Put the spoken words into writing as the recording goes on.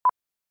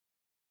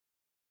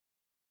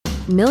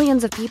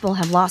Millions of people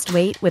have lost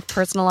weight with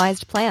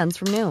personalized plans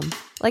from Noom.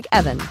 Like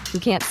Evan, who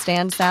can't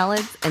stand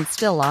salads and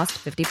still lost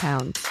 50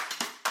 pounds.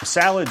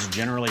 Salads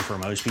generally for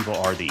most people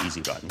are the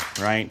easy button,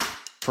 right?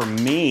 For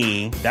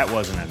me, that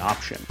wasn't an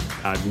option.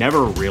 I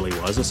never really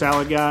was a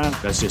salad guy.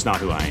 That's just not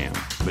who I am.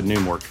 But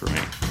Noom worked for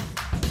me.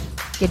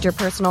 Get your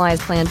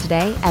personalized plan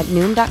today at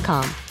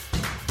Noom.com.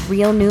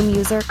 Real Noom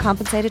user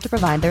compensated to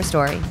provide their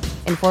story.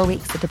 In 4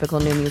 weeks, the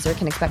typical Noom user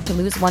can expect to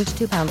lose 1 to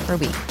 2 pounds per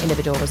week.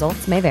 Individual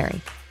results may vary.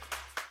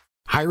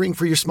 Hiring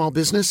for your small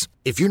business?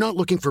 If you're not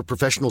looking for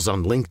professionals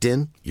on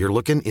LinkedIn, you're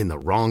looking in the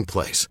wrong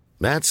place.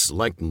 That's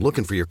like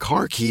looking for your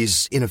car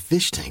keys in a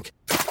fish tank.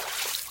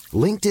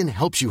 LinkedIn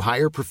helps you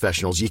hire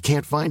professionals you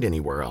can't find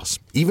anywhere else,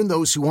 even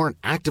those who aren't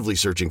actively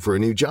searching for a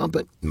new job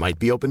but might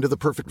be open to the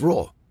perfect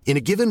role. In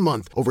a given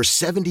month, over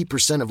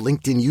 70% of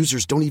LinkedIn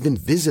users don't even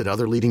visit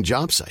other leading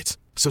job sites.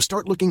 So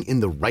start looking in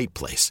the right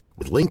place.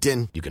 With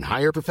LinkedIn, you can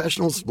hire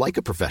professionals like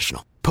a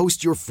professional.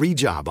 Post your free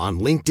job on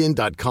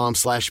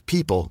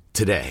linkedin.com/people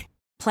today.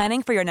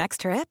 Planning for your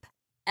next trip?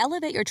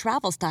 Elevate your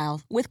travel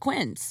style with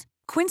Quince.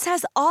 Quince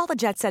has all the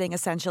jet-setting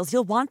essentials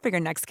you'll want for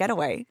your next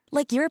getaway,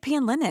 like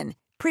European linen,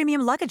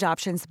 premium luggage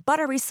options,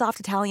 buttery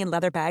soft Italian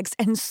leather bags,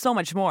 and so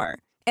much more.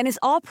 And is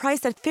all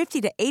priced at 50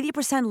 to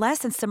 80% less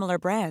than similar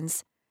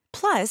brands.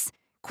 Plus,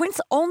 Quince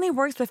only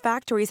works with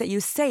factories that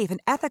use safe and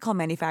ethical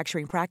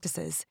manufacturing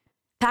practices.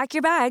 Pack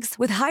your bags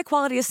with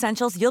high-quality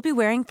essentials you'll be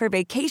wearing for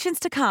vacations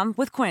to come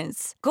with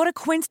Quince. Go to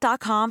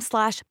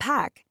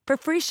quince.com/pack for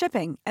free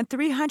shipping and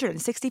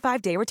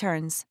 365-day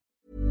returns.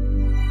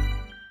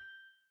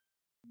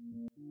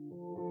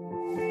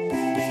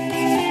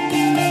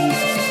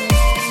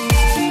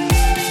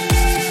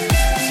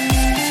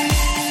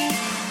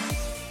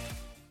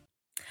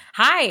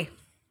 Hi.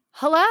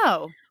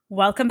 Hello.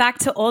 Welcome back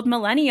to Old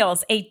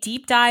Millennials, a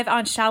deep dive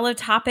on shallow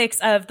topics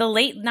of the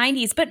late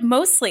 90s, but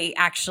mostly,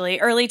 actually,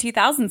 early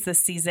 2000s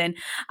this season.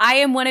 I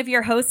am one of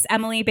your hosts,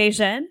 Emily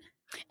Bejean.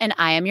 And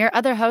I am your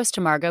other host,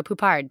 Margot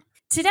Poupard.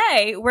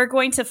 Today, we're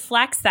going to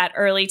flex that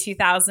early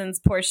 2000s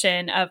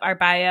portion of our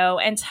bio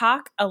and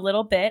talk a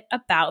little bit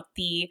about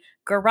the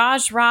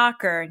garage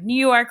rock or New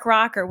York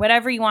rock or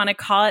whatever you want to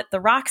call it, the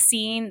rock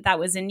scene that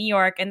was in New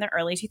York in the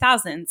early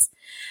 2000s.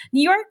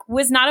 New York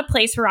was not a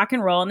place for rock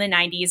and roll in the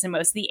 90s and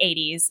most of the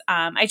 80s.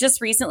 I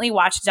just recently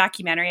watched a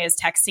documentary I was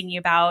texting you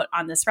about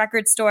on this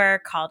record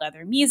store called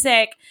Other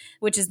Music,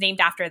 which is named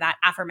after that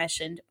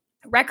aforementioned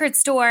record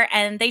store.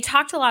 And they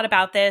talked a lot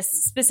about this,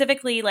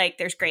 specifically like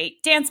there's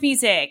great dance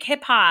music,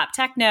 hip hop,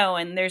 techno,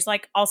 and there's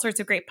like all sorts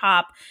of great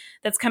pop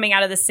that's coming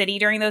out of the city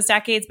during those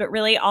decades. But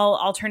really all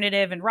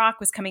alternative and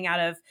rock was coming out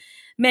of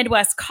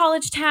Midwest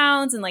college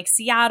towns and like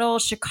Seattle,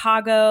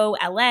 Chicago,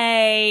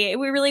 LA. It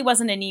really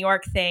wasn't a New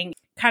York thing.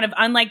 Kind of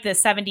unlike the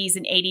 70s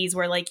and 80s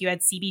where like you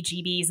had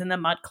CBGBs and the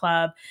Mud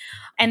Club,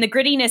 and the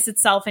grittiness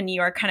itself in New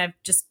York kind of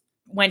just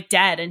went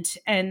dead.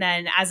 And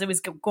then as it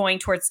was going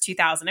towards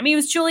 2000, I mean, it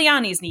was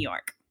Giuliani's New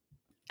York.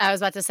 I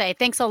was about to say,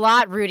 thanks a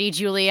lot, Rudy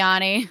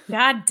Giuliani.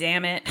 God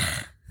damn it.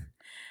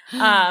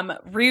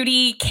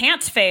 Rudy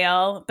can't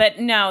fail, but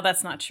no,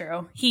 that's not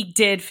true. He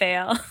did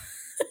fail.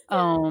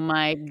 Oh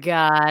my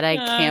God. I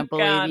can't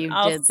believe you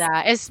did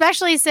that.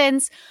 Especially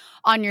since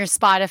on your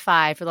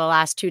Spotify for the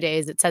last 2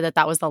 days, it said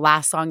that was the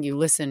last song you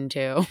listened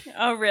to.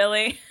 Oh,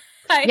 really?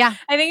 Yeah.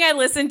 I think I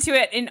listened to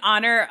it in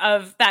honor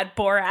of that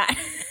Borat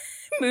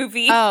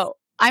movie. Oh,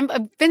 I've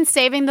been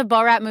saving the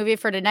Borat movie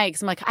for tonight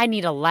because I'm like, I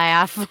need a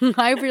laugh.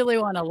 I really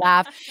want to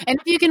laugh. And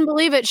if you can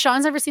believe it,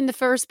 Sean's never seen the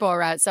first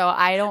Borat, so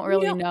I don't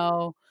really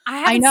know. I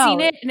haven't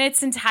seen it in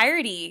its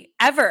entirety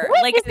ever.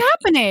 What is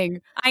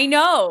happening? I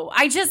know.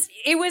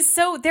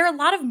 There are a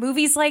lot of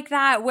movies like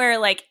that where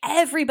like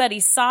everybody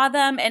saw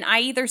them, and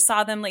I either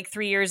saw them like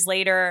 3 years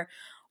later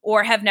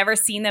or have never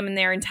seen them in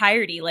their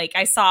entirety. Like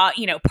I saw,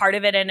 part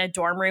of it in a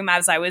dorm room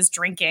as I was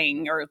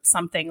drinking or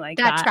something like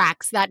that.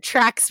 That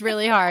tracks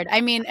really hard.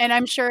 I mean, and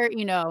I'm sure,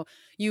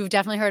 you've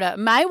definitely heard of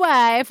My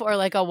Wife or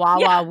like a Wah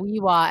Wah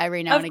Wee Wah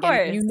every now and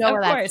again. You know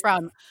where that's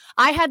from.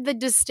 I had the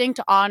distinct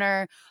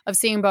honor of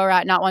seeing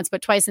Borat not once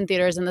but twice in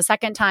theaters. And the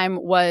second time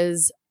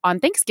was on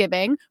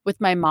Thanksgiving with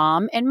my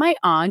mom and my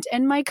aunt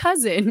and my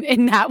cousin.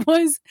 And that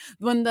was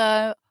when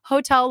the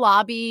hotel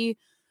lobby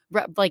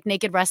like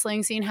naked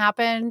wrestling scene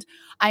happened.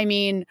 I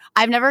mean,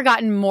 I've never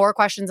gotten more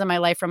questions in my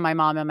life from my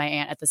mom and my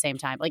aunt at the same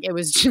time. Like it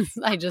was just,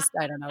 I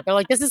don't know. They're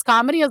like, this is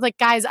comedy. I was like,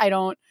 guys, I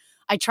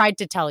tried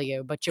to tell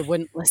you, but you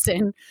wouldn't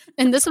listen.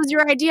 And this was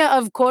your idea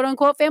of quote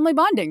unquote family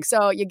bonding.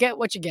 So you get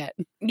what you get.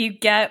 You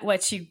get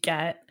what you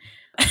get.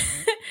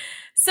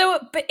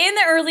 But in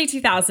the early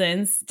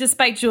 2000s,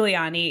 despite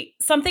Giuliani,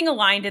 something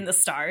aligned in the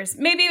stars.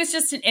 Maybe it was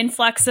just an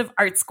influx of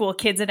art school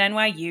kids at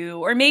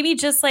NYU, or maybe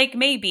just like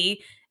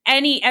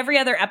every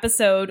other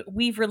episode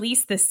we've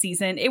released this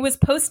season, it was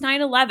post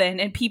 9/11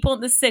 and people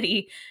in the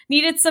city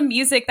needed some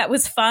music that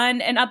was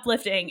fun and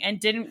uplifting and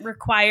didn't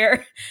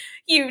require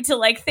you to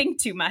like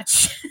think too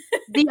much.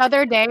 The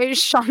other day,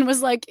 Sean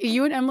was like,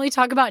 you and Emily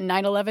talk about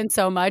 9/11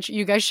 so much,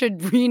 you guys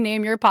should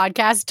rename your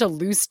podcast to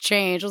Loose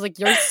Change. I was like,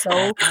 you're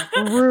so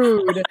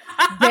rude.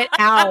 Get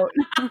out.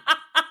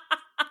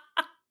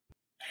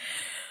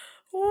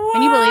 Whoa.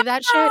 Can you believe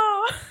that shit?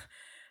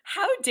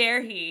 How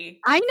dare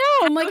he? I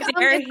know. I'm like,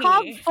 it's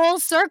called Full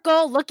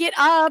Circle. Look it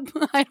up.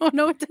 I don't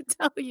know what to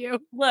tell you.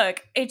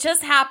 Look, it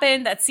just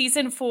happened that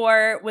season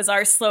 4 was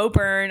our slow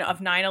burn of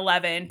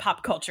 9/11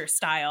 pop culture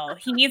style.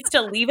 He needs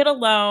to leave it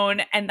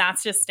alone, and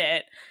that's just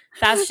it.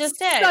 That's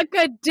just it. Suck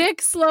a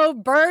dick, slow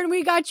burn.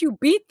 We got you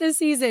beat this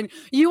season.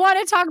 You want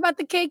to talk about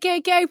the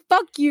KKK?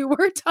 Fuck you.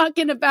 We're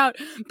talking about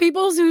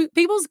people's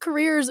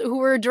careers who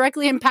were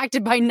directly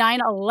impacted by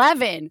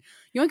 9/11.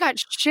 You ain't got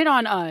shit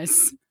on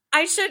us.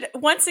 I should,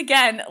 once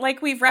again,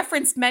 like we've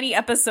referenced many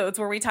episodes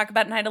where we talk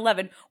about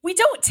 9/11, we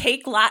don't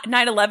take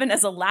 9/11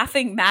 as a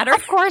laughing matter.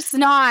 Of course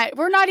not.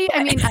 We're not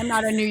I mean, I'm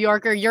not a New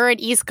Yorker. You're an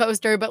East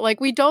Coaster, but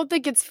like we don't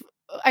think it's,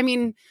 I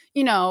mean,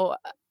 you know,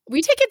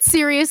 we take it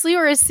seriously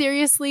or as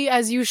seriously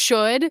as you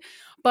should,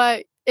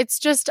 but it's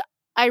just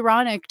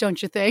ironic,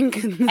 don't you think?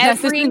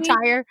 Every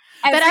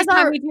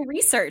time we do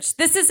research,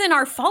 this isn't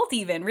our fault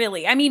even,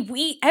 really. I mean,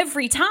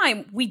 every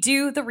time we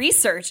do the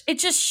research, it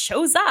just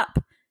shows up.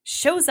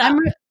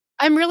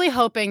 I'm really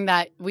hoping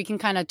that we can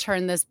kind of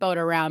turn this boat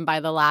around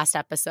by the last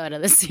episode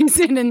of the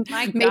season and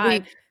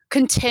maybe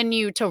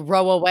continue to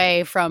row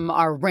away from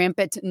our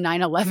rampant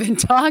 9/11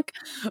 talk.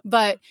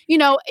 But, you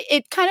know,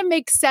 it kind of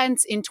makes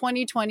sense in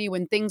 2020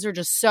 when things are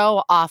just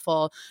so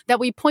awful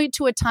that we point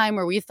to a time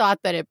where we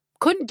thought that it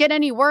couldn't get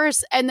any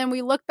worse. And then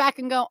we look back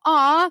and go,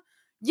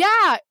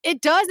 yeah,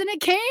 it does and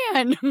it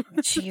can.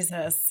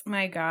 Jesus,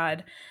 my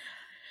God.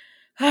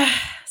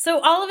 So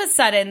all of a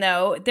sudden,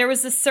 though, there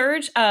was a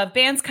surge of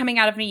bands coming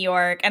out of New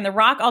York, and the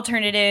rock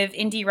alternative,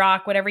 indie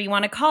rock, whatever you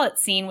want to call it,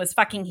 scene was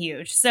fucking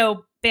huge.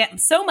 So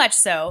much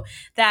so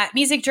that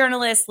music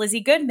journalist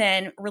Lizzie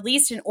Goodman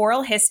released an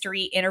oral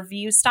history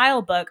interview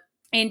style book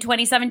in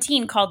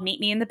 2017 called Meet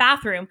Me in the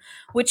Bathroom,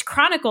 which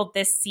chronicled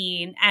this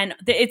scene and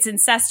its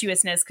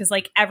incestuousness because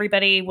like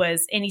everybody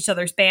was in each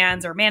other's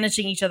bands or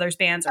managing each other's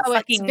bands or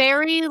it's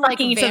very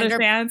like each other's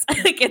bands.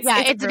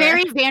 It's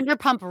very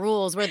Vanderpump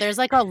Rules where there's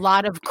like a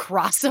lot of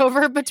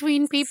crossover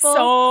between people.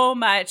 So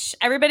much.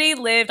 Everybody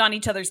lived on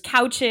each other's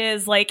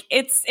couches. Like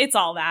it's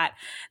all that.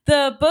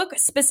 The book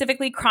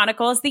specifically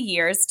chronicles the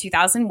years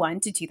 2001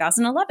 to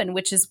 2011,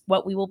 which is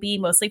what we will be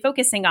mostly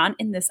focusing on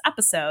in this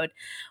episode.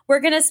 We're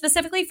going to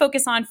specifically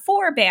focus on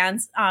 4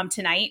 bands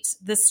tonight: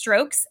 The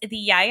Strokes, the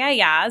Yeah Yeah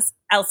Yeahs,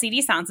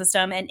 LCD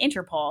Soundsystem, and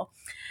Interpol.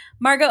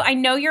 Margot, I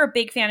know you're a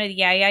big fan of the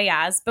Yeah Yeah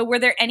Yeahs, but were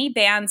there any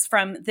bands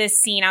from this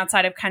scene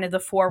outside of kind of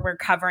the 4 we're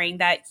covering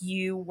that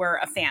you were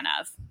a fan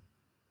of?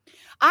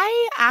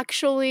 I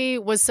actually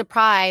was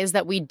surprised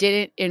that we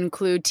didn't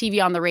include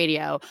TV on the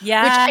Radio.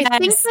 Yes. Which I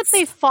think that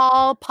they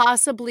fall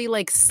possibly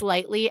like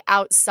slightly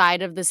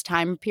outside of this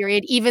time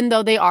period, even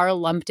though they are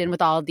lumped in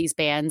with all of these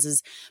bands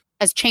as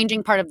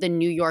changing part of the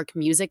New York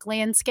music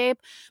landscape.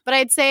 But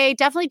I'd say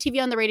definitely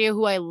TV on the Radio,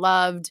 who I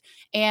loved,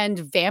 and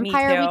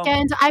Vampire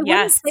Weekend. I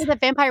wouldn't say that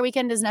Vampire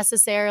Weekend is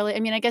necessarily,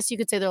 I mean, I guess you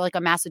could say they're like a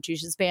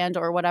Massachusetts band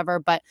or whatever,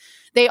 but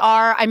they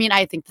are, I mean,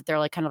 I think that they're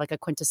like kind of like a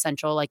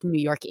quintessential like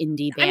New York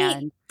indie band. I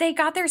mean, they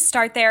got their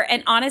start there.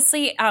 And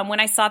honestly, when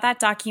I saw that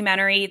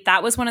documentary,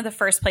 that was one of the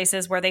first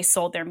places where they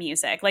sold their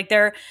music. Like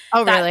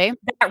really?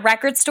 That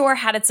record store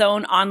had its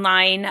own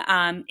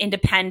online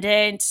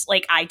independent,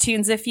 like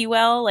iTunes, if you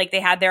will. Like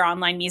they had their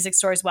online music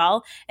store as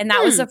well. And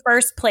that was the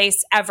first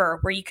place ever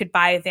where you could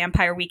buy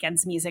Vampire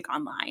Weekend's music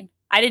online.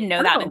 I didn't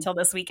know that until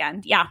this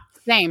weekend. Yeah.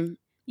 Same.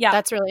 Yeah.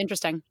 That's really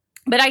interesting.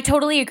 But I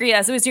totally agree.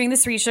 As I was doing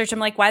this research, I'm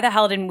like, why the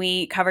hell didn't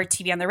we cover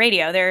TV on the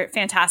Radio? They're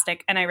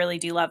fantastic, and I really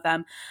do love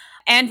them.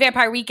 And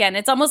Vampire Weekend,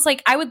 it's almost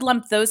like I would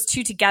lump those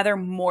two together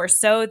more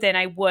so than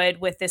I would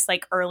with this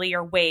like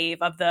earlier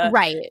wave of the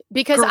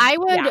because I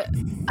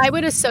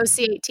would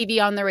associate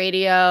TV on the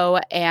Radio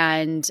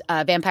and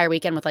Vampire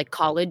Weekend with like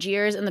college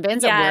years, and the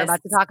bands that we're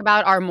about to talk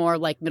about are more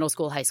like middle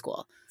school, high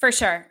school. For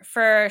sure.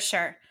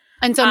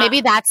 And so maybe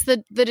that's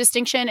the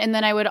distinction. And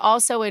then I would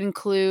also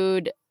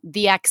include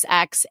the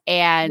XX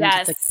and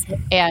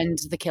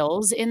the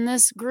Kills in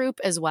this group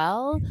as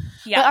well.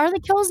 Yeah. But are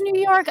the Kills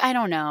New York? I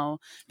don't know,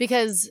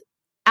 because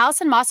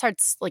Alison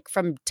Mosshart's like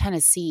from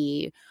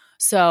Tennessee.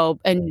 So,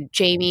 and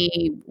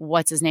Jamie,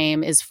 what's his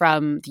name, is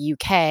from the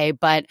UK,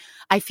 but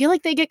I feel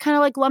like they get kind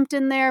of like lumped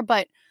in there.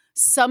 But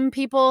some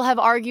people have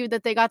argued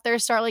that they got their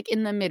start like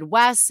in the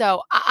Midwest.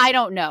 So I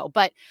don't know,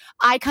 but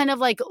I kind of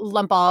like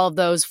lump all of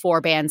those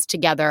 4 bands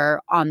together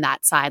on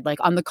that side, like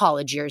on the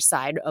college years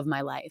side of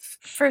my life.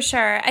 For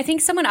sure. I think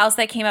someone else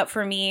that came up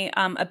for me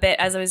a bit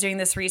as I was doing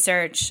this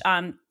research,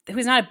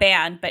 who's not a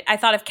band, but I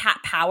thought of Cat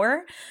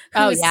Power,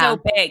 who was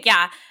so big.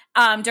 Yeah.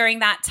 During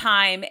that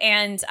time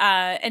and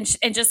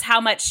just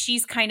how much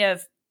she's kind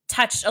of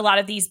touched a lot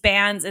of these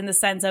bands in the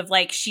sense of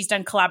like she's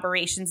done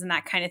collaborations and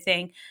that kind of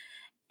thing.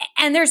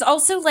 And there's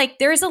also like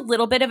there's a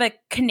little bit of a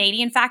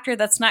Canadian factor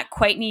that's not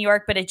quite New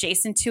York but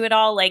adjacent to it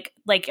all. Like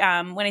when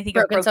I think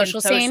of Broken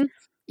Social Scene,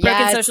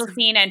 Social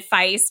Scene, and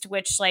Feist,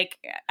 which like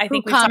I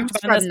think we've talked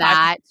about from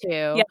that too.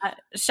 Yeah,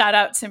 shout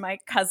out to my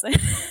cousin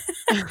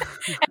and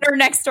her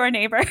next door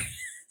neighbor.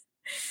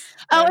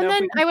 And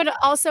then I would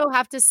also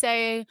have to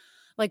say,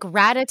 Like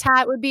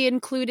Rat-a-tat would be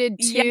included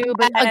too,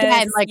 but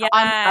again, like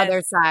on the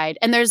other side.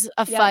 And there's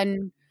a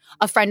friend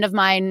of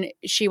mine,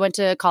 she went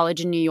to college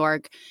in New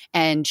York,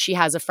 and she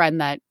has a friend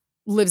that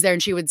lives there,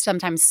 and she would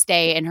sometimes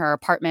stay in her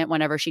apartment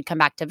whenever she'd come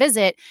back to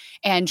visit.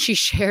 And she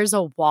shares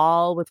a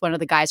wall with one of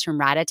the guys from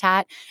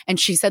Rat-a-tat. And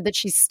she said that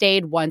she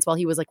stayed once while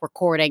he was like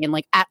recording, and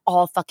like at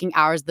all fucking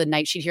hours of the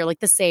night, she'd hear like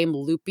the same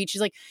loop beat. She's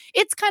like,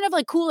 it's kind of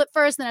like cool at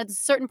first. And then at a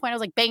certain point, I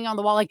was like banging on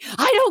the wall, like,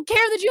 I don't care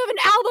that you have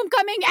an album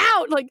coming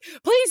out. Like,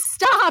 please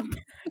stop.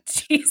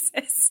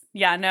 Jesus.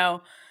 Yeah,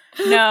 no,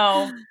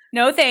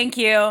 thank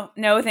you.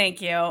 No, thank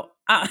you. All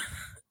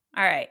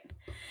right.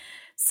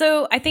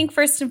 So I think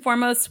first and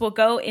foremost, we'll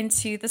go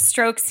into the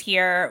Strokes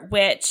here,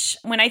 which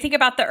when I think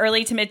about the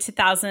early to mid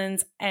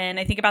 2000s and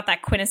I think about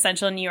that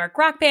quintessential New York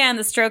rock band,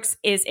 the Strokes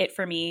is it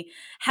for me.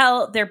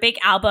 Hell, their big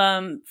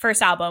album,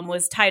 first album,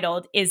 was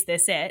titled Is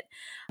This It?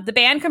 The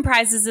band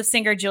comprises of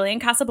singer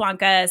Julian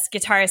Casablancas,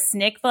 guitarists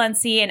Nick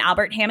Valenci and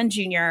Albert Hammond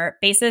Jr.,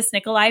 bassist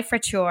Nikolai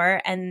Fratture,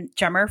 and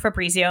drummer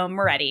Fabrizio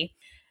Moretti.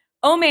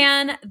 Oh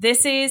man,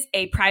 this is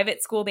a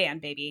private school band,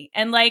 baby.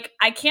 And like,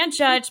 I can't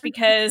judge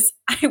because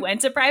I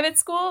went to private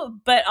school,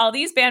 but all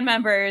these band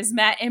members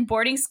met in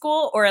boarding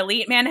school or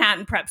elite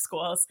Manhattan prep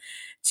schools.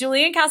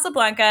 Julian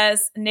Casablancas,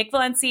 Nick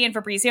Valenci, and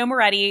Fabrizio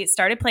Moretti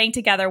started playing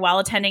together while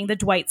attending the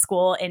Dwight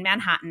School in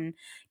Manhattan.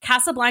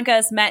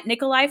 Casablancas met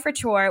Nikolai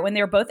Fratture when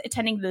they were both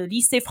attending the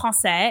Lycée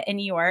Français in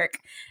New York.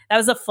 That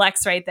was a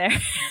flex right there.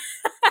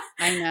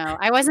 I know.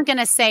 I wasn't going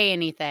to say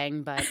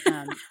anything, but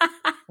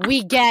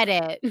we get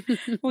it.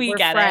 We're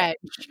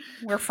French.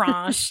 We're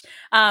French.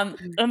 And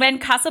then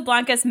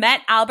Casablancas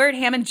met Albert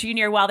Hammond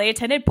Jr. while they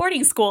attended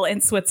boarding school in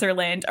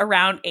Switzerland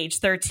around age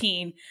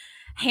 13.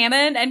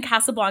 Hammond and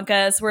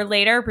Casablancas were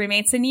later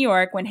roommates in New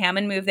York when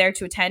Hammond moved there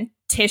to attend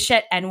Tisch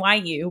at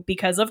NYU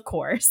because, of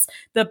course,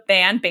 the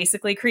band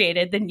basically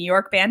created the New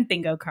York band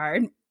bingo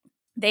card.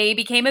 They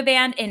became a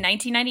band in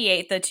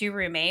 1998, the two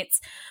roommates,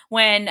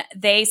 when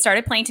they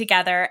started playing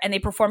together, and they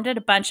performed at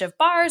a bunch of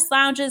bars,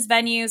 lounges,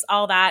 venues,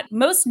 all that,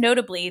 most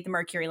notably the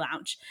Mercury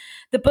Lounge.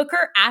 The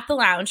booker at the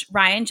lounge,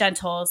 Ryan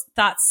Gentles,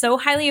 thought so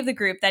highly of the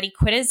group that he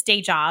quit his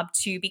day job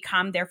to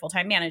become their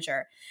full-time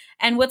manager.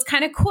 And what's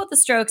kind of cool with the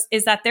Strokes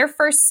is that their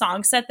first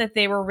song set that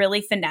they were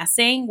really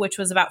finessing, which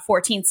was about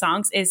 14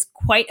 songs, is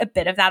quite a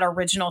bit of that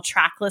original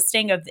track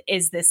listing of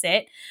Is This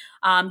It?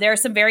 There are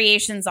some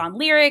variations on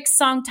lyrics,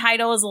 song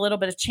titles, a little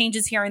bit of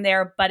changes here and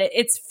there, but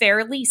it's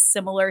fairly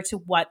similar to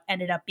what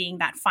ended up being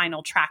that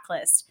final track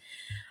list.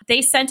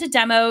 They sent a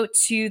demo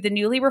to the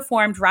newly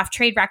reformed Rough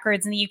Trade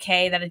Records in the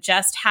UK that had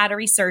just had a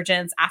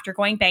resurgence after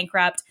going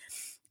bankrupt.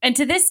 And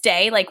to this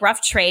day, like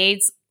Rough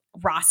Trade's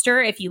roster,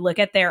 if you look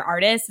at their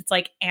artists, it's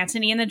like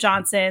Antony and the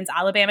Johnsons,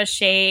 Alabama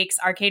Shakes,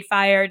 Arcade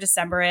Fire,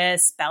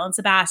 Decemberists, Belle and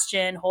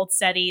Sebastian, Hold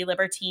Steady,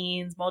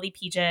 Libertines, Moldy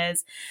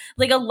Peaches,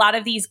 like a lot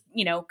of these,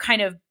 you know,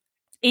 kind of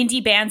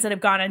indie bands that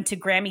have gone on to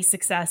Grammy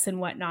success and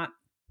whatnot.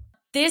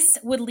 This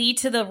would lead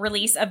to the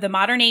release of the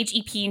Modern Age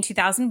EP in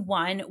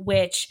 2001,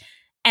 which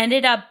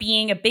ended up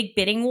being a big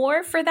bidding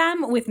war for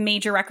them with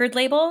major record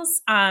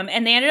labels.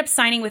 And they ended up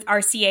signing with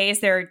RCA as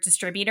their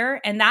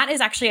distributor. And that is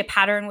actually a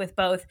pattern with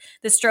both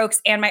the Strokes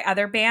and my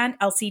other band,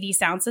 LCD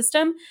Sound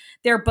System.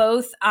 They're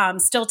both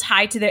still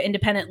tied to their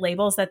independent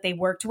labels that they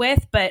worked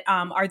with, but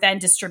are then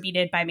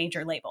distributed by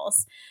major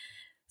labels.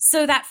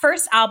 So that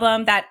first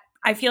album that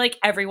I feel like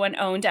everyone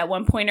owned at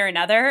one point or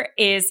another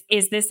is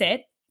This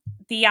It?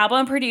 The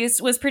album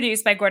was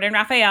produced by Gordon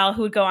Raphael,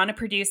 who would go on to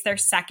produce their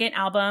second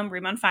album,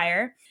 Room on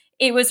Fire.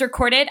 It was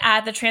recorded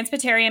at the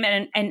Transpeterium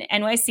in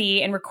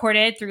NYC and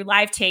recorded through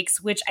live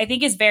takes, which I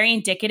think is very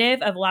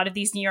indicative of a lot of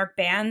these New York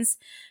bands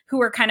who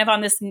were kind of on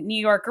this New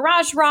York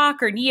garage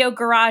rock or neo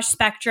garage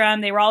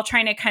spectrum. They were all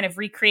trying to kind of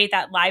recreate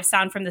that live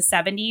sound from the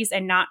 70s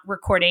and not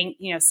recording,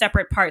 you know,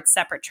 separate parts,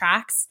 separate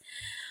tracks.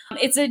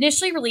 It's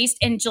initially released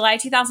in July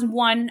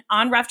 2001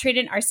 on Rough Trade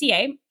and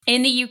RCA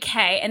in the UK,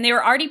 and they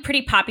were already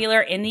pretty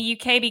popular in the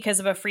UK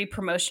because of a free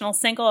promotional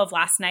single of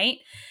Last Night.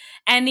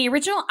 And the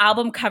original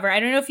album cover,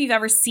 I don't know if you've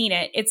ever seen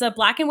it, it's a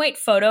black and white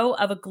photo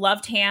of a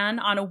gloved hand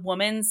on a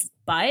woman's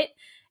butt,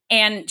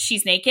 and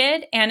she's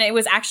naked. And it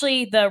was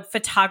actually the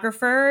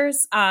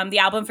photographer's, the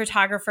album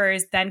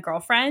photographer's then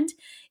girlfriend.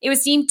 It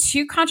was deemed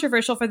too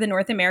controversial for the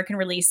North American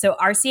release, so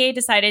RCA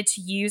decided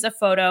to use a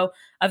photo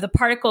of the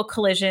particle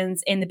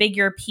collisions in the big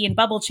European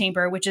bubble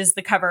chamber, which is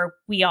the cover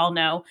we all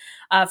know,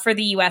 for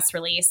the US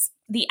release.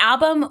 The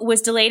album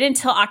was delayed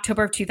until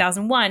October of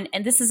 2001,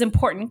 and this is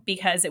important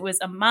because it was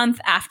a month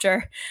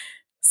after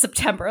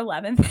September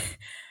 11th.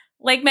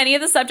 Like many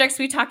of the subjects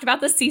we talked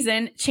about this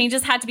season,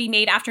 changes had to be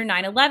made after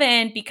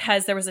 9/11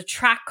 because there was a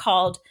track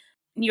called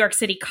New York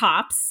City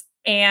Cops,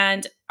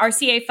 and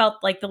RCA felt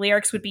like the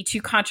lyrics would be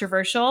too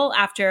controversial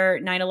after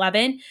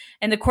 9/11,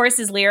 and the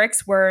chorus's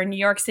lyrics were New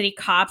York City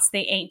Cops,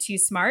 they ain't too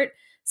smart.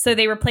 So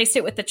they replaced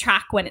it with the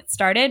track When It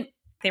Started.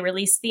 They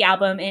released the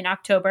album in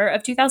October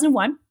of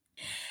 2001.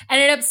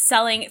 Ended up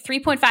selling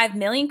 3.5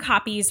 million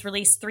copies,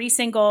 released 3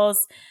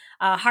 singles,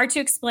 Hard to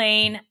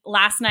Explain,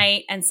 Last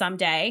Night, and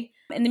Someday.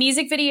 And the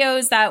music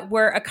videos that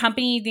were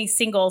accompanying these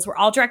singles were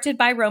all directed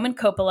by Roman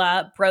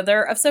Coppola,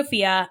 brother of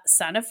Sophia,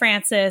 son of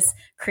Francis,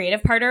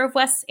 creative partner of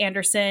Wes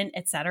Anderson,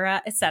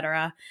 etc.,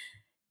 etc.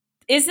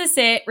 Is This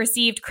It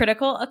received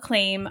critical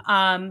acclaim.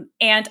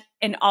 And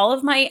in all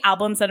of my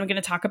albums that I'm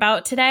going to talk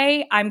about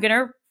today, I'm going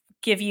to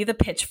give you the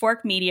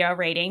Pitchfork media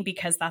rating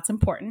because that's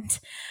important.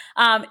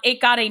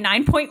 It got a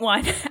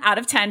 9.1 out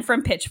of 10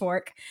 from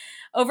Pitchfork.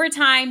 Over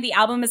time, the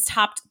album has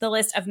topped the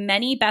list of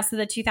many Best of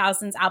the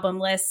 2000s album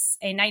lists.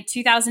 In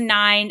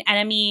 2009,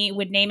 NME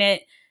would name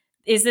it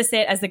Is This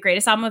It as the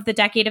greatest album of the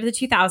decade of the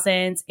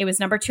 2000s. It was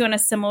number 2 on a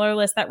similar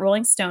list that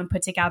Rolling Stone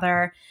put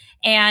together.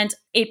 And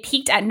it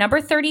peaked at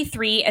number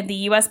 33 at the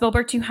US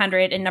Billboard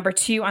 200 and number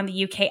 2 on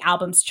the UK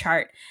albums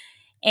chart.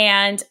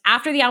 And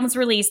after the album's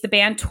release, the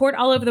band toured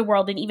all over the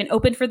world and even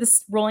opened for the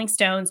Rolling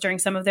Stones during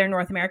some of their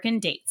North American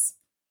dates.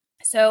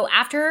 So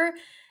after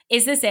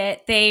Is This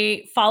It,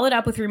 they followed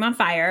up with Room on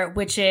Fire,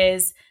 which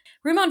is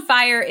Room on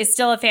Fire is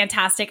still a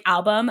fantastic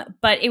album,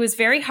 but it was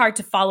very hard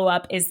to follow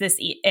up Is This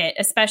It,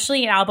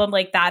 especially an album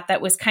like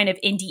that was kind of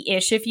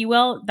indie-ish, if you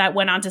will, that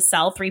went on to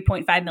sell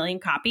 3.5 million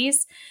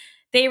copies.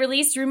 They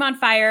released Room on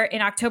Fire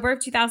in October of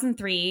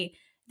 2003.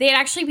 They had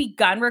actually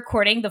begun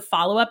recording the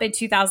follow-up in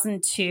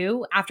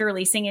 2002 after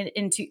releasing it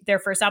into their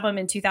first album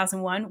in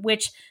 2001,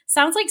 which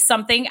sounds like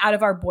something out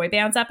of our boy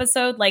bands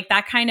episode. Like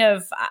that kind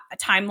of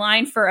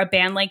timeline for a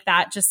band like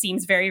that just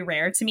seems very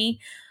rare to me.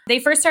 They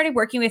first started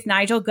working with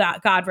Nigel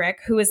Godrich,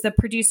 who is the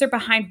producer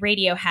behind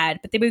Radiohead,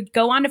 but they would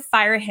go on to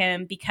fire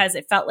him because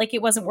it felt like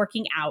it wasn't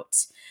working out.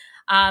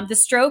 The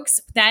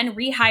Strokes then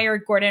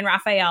rehired Gordon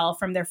Raphael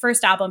from their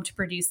first album to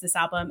produce this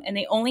album, and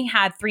they only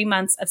had 3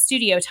 months of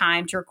studio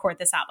time to record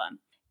this album.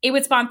 It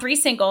would spawn 3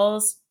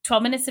 singles,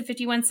 12 minutes and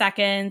 51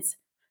 seconds,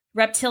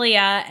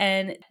 Reptilia,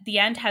 and The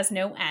End Has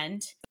No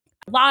End.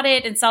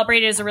 Lauded and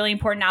celebrated as a really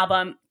important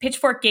album.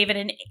 Pitchfork gave it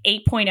an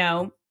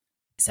 8.0.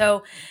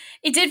 So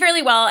it did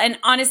fairly well. And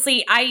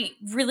honestly, I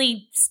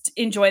really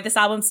enjoy this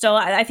album still.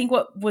 I think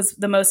what was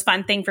the most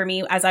fun thing for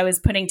me as I was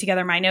putting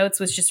together my notes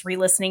was just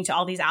re-listening to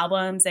all these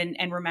albums and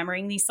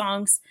remembering these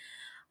songs.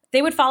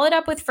 They would follow it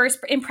up with First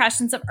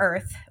Impressions of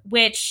Earth,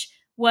 which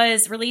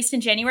was released in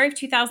January of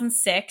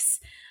 2006.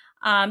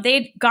 They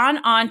had gone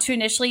on to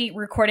initially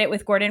record it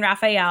with Gordon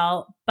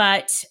Raphael,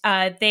 but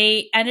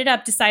they ended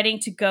up deciding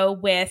to go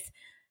with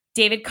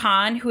David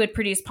Kahn, who had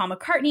produced Paul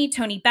McCartney,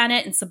 Tony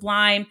Bennett, and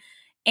Sublime.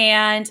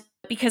 And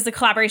because the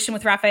collaboration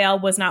with Raphael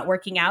was not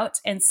working out,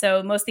 and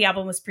so most of the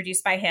album was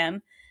produced by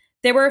him.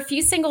 There were a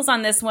few singles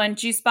on this one,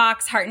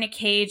 Juicebox, Heart in a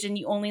Cage, and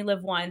You Only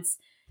Live Once.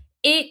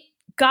 It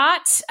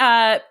got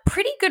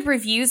pretty good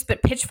reviews,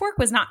 but Pitchfork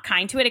was not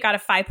kind to it. It got a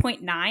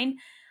 5.9.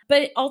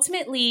 But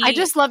ultimately, I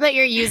just love that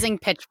you're using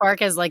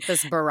Pitchfork as like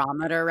this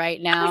barometer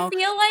right now. I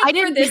feel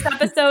like for this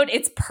episode,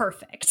 it's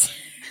perfect.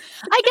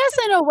 I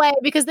guess in a way,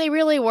 because they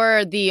really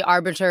were the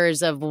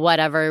arbiters of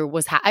whatever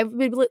was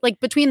like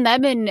between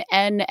them and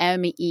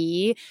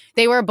NME,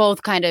 they were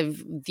both kind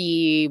of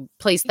the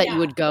place that you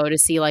would go to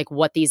see like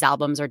what these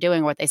albums are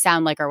doing, what they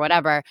sound like or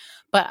whatever.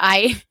 But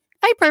I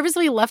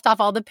purposely left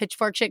off all the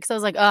Pitchfork shit because I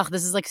was like, oh,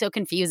 this is like so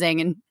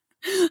confusing and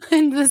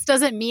this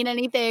doesn't mean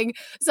anything.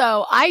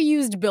 So I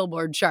used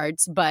Billboard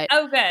charts, but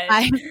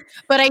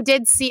I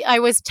did see, I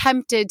was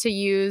tempted to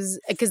use,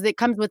 because it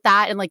comes with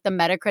that and like the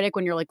Metacritic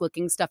when you're like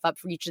looking stuff up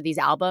for each of these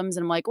albums.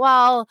 And I'm like,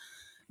 well,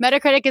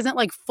 Metacritic isn't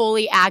like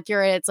fully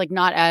accurate. It's like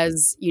not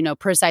as,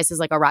 precise as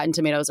like a Rotten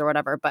Tomatoes or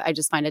whatever, but I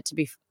just find it to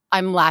be,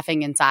 I'm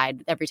laughing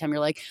inside every time you're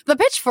like, the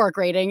Pitchfork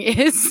rating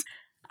is...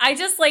 I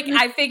just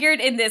I figured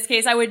in this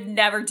case, I would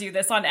never do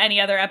this on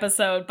any other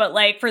episode, but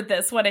like for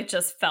this one, it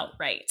just felt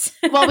right.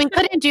 Well, we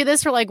couldn't do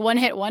this for like one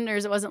hit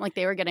wonders. It wasn't like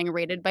they were getting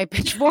rated by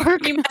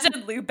Pitchfork. Can you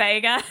imagine Lou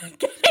Bega?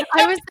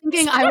 I was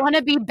thinking, I Want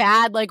to Be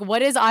Bad. Like,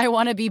 what is I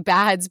Want to Be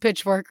Bad's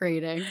Pitchfork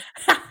rating?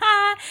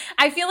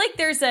 I feel like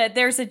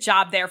there's a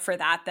job there for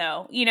that,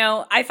 though.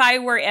 If I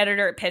were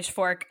editor at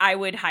Pitchfork, I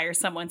would hire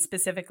someone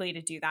specifically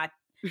to do that.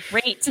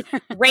 Rate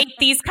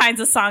these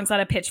kinds of songs on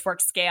a Pitchfork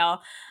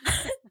scale.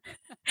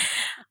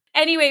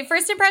 Anyway,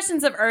 First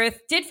Impressions of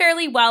Earth did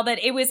fairly well, but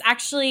it was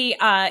actually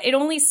it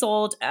only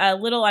sold a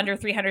little under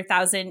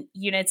 300,000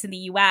 units in the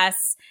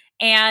US.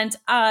 And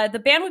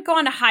the band would go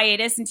on a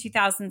hiatus in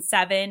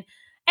 2007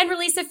 and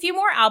release a few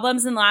more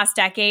albums in the last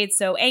decade.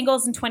 So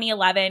Angles in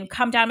 2011,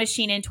 Come Down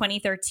Machine in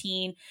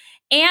 2013,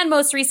 and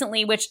most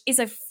recently, which is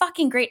a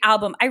fucking great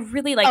album. I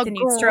really like the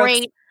new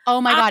Strokes. Oh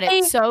my God,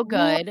 it's so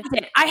good.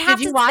 I have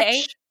to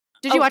say...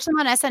 Did you watch them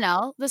on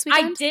SNL this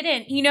weekend? I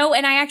didn't,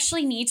 and I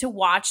actually need to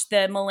watch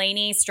the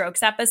Mulaney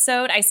Strokes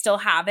episode. I still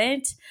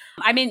haven't.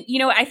 I mean,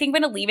 I think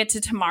I'm going to leave it to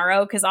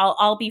tomorrow because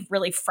I'll be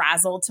really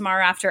frazzled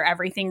tomorrow after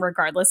everything,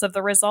 regardless of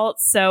the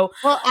results. So,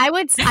 well, I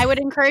would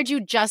encourage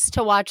you just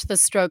to watch the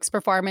Strokes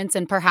performance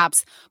and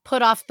perhaps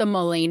put off the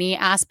Mulaney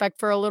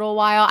aspect for a little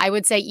while. I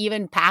would say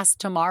even past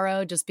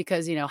tomorrow, just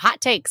because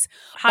hot takes.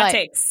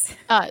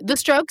 The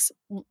Strokes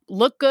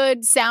look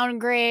good,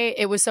 sound great.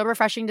 It was so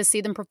refreshing to see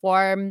them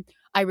perform.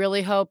 I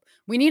really hope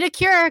we need a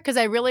cure because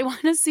I really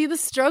want to see the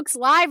Strokes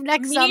live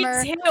next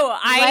summer. Me too.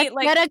 Let's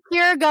get a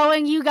cure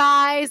going, you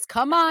guys.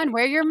 Come on,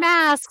 wear your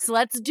masks.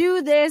 Let's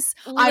do this.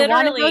 Literally. I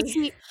want to go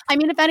see. I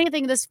mean, if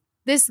anything, this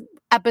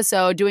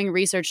episode doing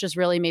research just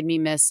really made me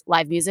miss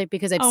live music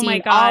because I've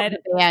seen all the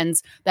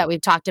bands that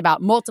we've talked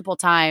about multiple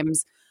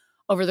times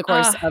over the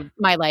course of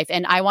my life.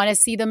 And I want to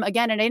see them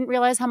again. And I didn't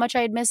realize how much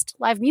I had missed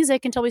live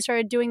music until we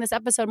started doing this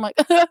episode. I'm like,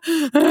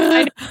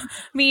 I know.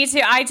 Me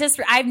too.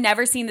 I've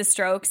never seen the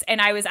Strokes.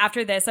 And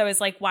after this, I was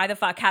like, why the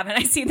fuck haven't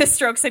I seen the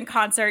Strokes in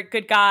concert?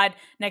 Good God.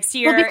 Next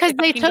year. Well, because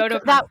they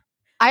took that.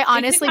 I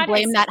honestly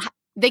blame that.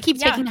 They keep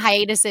taking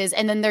hiatuses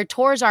and then their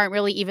tours aren't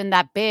really even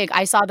that big.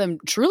 I saw them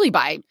truly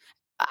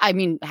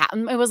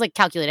it was like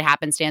calculated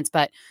happenstance,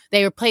 but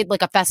they were played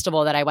like a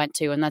festival that I went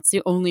to. And that's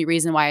the only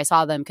reason why I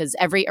saw them because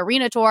every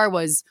arena tour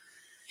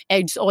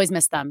I just always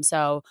missed them.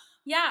 So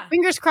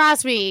fingers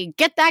crossed we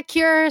get that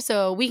cure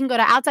so we can go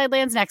to Outside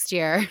Lands next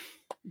year.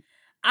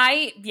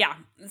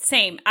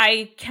 Same.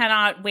 I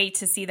cannot wait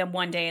to see them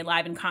one day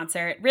live in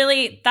concert.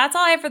 Really, that's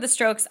all I have for the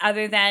Strokes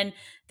other than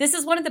this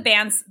is one of the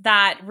bands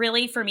that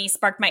really, for me,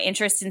 sparked my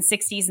interest in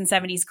 60s and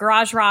 70s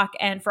garage rock.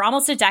 And for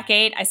almost a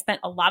decade, I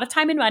spent a lot of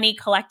time and money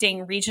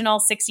collecting regional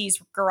 60s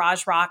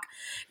garage rock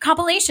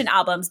compilation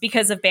albums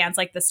because of bands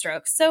like the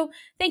Strokes. So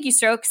thank you,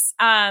 Strokes.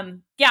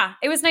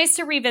 It was nice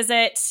to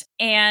revisit.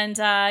 And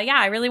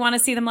I really want to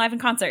see them live in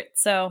concert.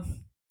 So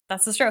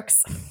that's the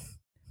Strokes.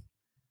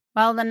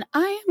 Well, then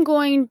I am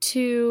going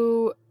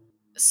to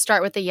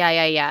start with the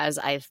Yeah Yeahs,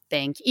 I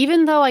think.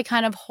 Even though I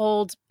kind of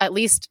hold, at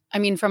least,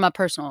 from a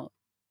personal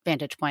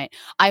vantage point,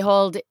 I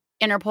hold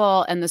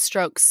Interpol and the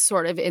Strokes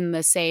sort of in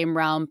the same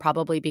realm,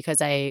 probably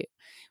because I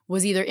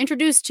was either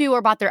introduced to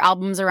or bought their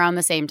albums around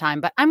the same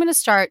time. But I'm going to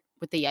start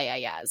with the Yeah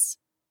Yeahs.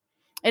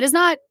 It is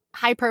not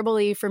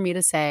hyperbole for me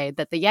to say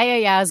that the Yeah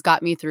Yeahs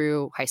got me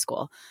through high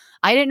school.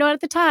 I didn't know it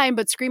at the time,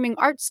 but screaming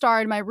Art Star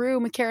in my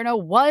room with Karen O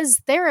was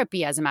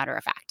therapy, as a matter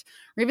of fact.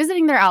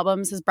 Revisiting their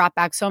albums has brought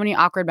back so many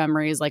awkward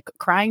memories, like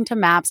crying to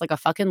Maps like a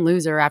fucking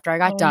loser after I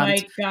got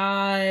dumped. Oh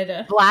my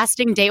God.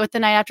 Blasting Date with the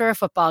Night after a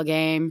football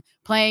game.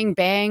 Playing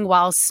Bang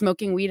while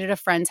smoking weed at a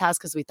friend's house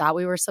because we thought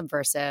we were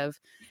subversive.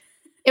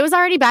 It was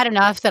already bad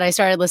enough that I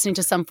started listening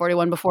to Sum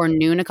 41 before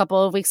noon a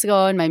couple of weeks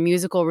ago in my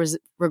musical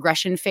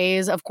regression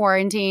phase of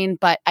quarantine.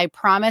 But I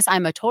promise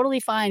I'm a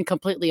totally fine,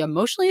 completely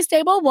emotionally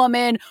stable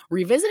woman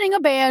revisiting a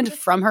band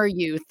from her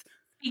youth.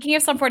 Speaking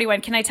of Sum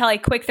 41, can I tell a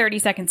quick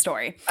 30-second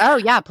story? Oh,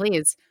 yeah,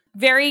 please.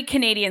 Very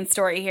Canadian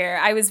story here.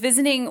 I was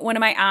visiting one of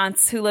my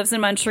aunts who lives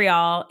in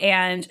Montreal,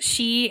 and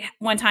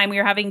one time we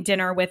were having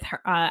dinner with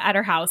her at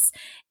her house,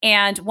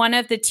 and one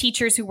of the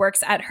teachers who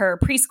works at her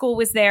preschool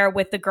was there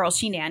with the girl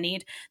she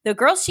nannied. The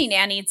girl she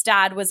nannied's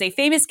dad was a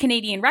famous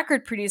Canadian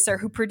record producer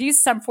who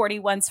produced Sum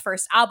 41's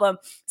first album.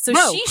 So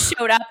she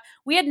showed up.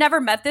 We had never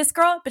met this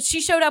girl, but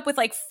she showed up with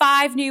like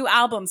 5 new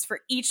albums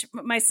for each,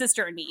 my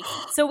sister and me.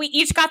 So we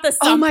each got the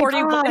Sum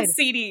 41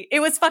 CD.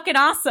 It was fucking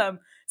awesome.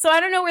 So I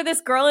don't know where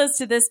this girl is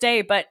to this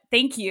day, but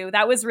thank you.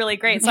 That was really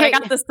great. So I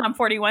got the Sum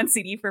 41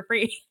 CD for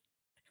free.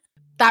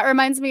 That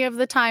reminds me of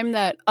the time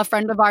that a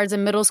friend of ours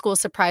in middle school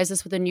surprised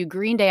us with a new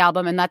Green Day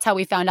album, and that's how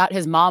we found out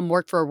his mom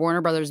worked for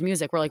Warner Brothers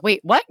Music. We're like, wait,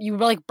 what? You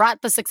like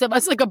brought the 6 of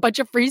us like a bunch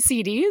of free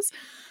CDs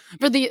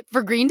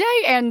for Green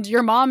Day, and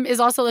your mom is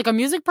also like a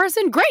music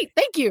person? Great,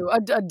 thank you.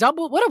 A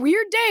double. What a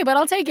weird day, but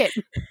I'll take it.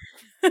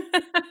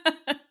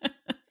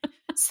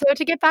 So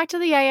to get back to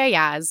the Yeah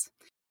Yeahs.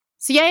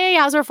 So Yeah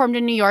Yeahs were formed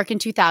in New York in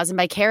 2000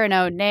 by Karen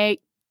O,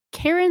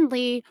 Karen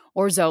Lee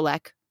or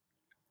Zolek,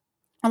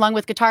 along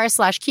with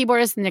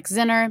guitarist/keyboardist Nick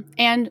Zinner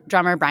and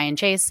drummer Brian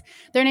Chase.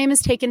 Their name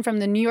is taken from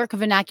the New York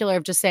vernacular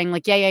of just saying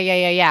like,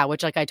 yeah,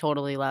 which like I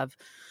totally love.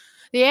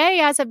 The Yeah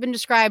Yeahs have been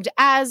described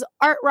as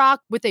art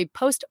rock with a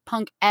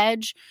post-punk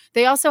edge.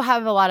 They also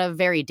have a lot of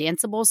very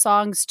danceable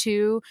songs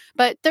too,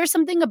 but there's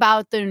something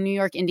about the New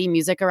York indie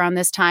music around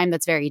this time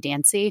that's very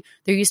dancey.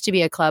 There used to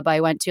be a club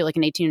I went to, like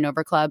an 18 and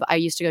over club I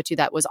used to go to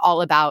that was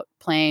all about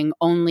playing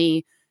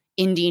only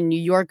indie New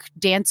York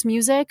dance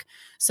music.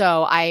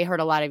 So I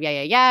heard a lot of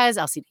Yeah Yeahs,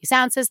 LCD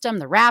Sound System,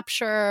 The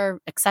Rapture,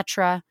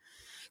 etc.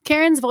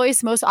 Karen's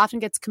voice most often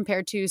gets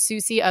compared to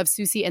Susie of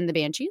Susie and the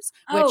Banshees,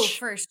 which,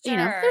 for sure.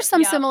 There's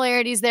some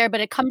similarities there, but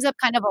it comes up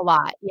kind of a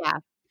lot. Yeah.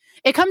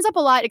 It comes up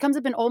a lot. It comes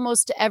up in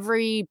almost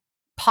every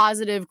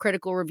positive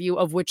critical review,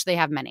 of which they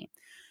have many.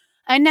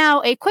 And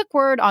now a quick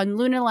word on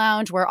Luna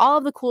Lounge, where all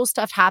of the cool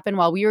stuff happened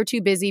while we were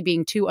too busy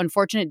being 2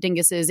 unfortunate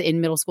dinguses in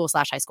middle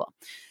school/high school.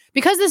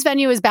 Because this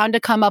venue is bound to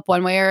come up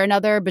one way or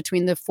another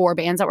between the 4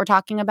 bands that we're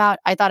talking about,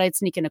 I thought I'd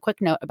sneak in a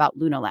quick note about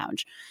Luna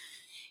Lounge.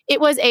 It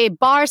was a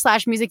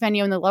bar/music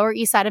venue in the Lower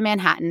East Side of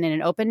Manhattan, and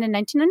it opened in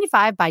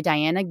 1995 by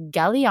Diana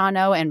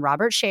Galliano and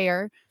Robert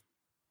Shayer.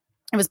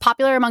 It was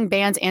popular among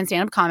bands and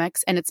stand-up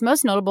comics, and it's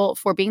most notable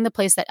for being the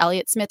place that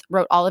Elliott Smith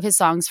wrote all of his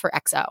songs for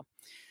XO.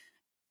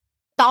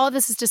 All of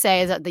this is to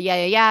say is that the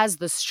Yeah Yeahs,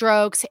 the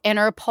Strokes,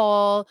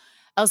 Interpol,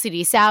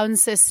 LCD Sound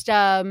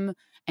System,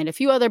 and a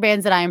few other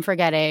bands that I am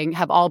forgetting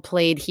have all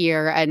played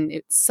here,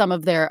 and some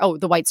of their,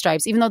 the White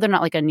Stripes, even though they're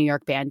not like a New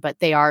York band, but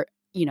they are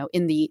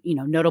in the,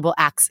 notable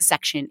acts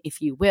section,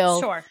 if you will,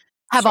 Sure.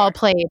 have all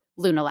played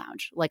Luna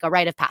Lounge, like a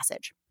rite of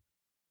passage.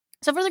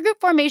 So for the group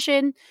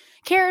formation,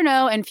 Karen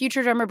O and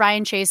future drummer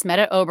Brian Chase met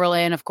at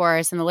Oberlin, of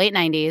course, in the late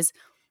 90s.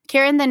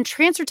 Karen then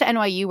transferred to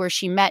NYU, where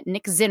she met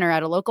Nick Zinner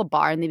at a local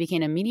bar, and they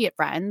became immediate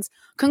friends.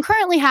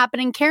 Concurrently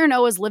happening, Karen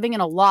O was living in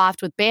a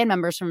loft with band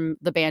members from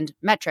the band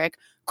Metric.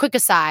 Quick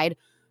aside,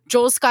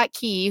 Joel Scott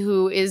Key,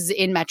 who is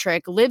in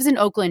Metric, lives in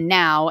Oakland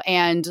now,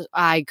 and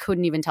I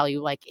couldn't even tell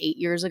you, like 8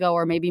 years ago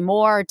or maybe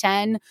more,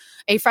 10,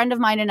 a friend of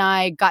mine and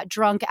I got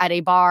drunk at a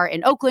bar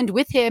in Oakland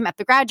with him at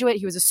the Graduate.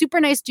 He was a super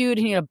nice dude,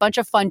 and he had a bunch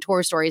of fun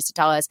tour stories to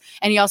tell us,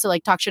 and he also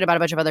talked shit about a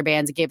bunch of other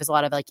bands and gave us a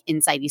lot of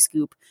insidey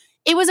scoop.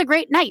 It was a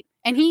great night,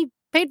 and he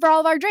paid for all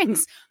of our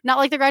drinks. Not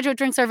like the Graduate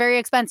drinks are very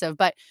expensive,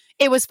 but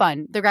it was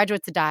fun. The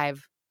Graduate's a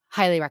dive.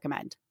 Highly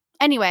recommend.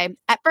 Anyway,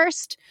 at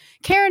first,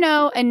 Karen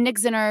O and Nick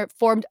Zinner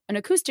formed an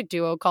acoustic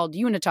duo called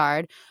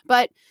Unitard,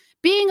 but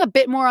being a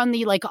bit more on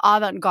the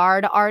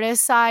avant-garde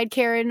artist side,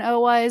 Karen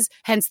O was,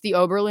 hence the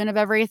Oberlin of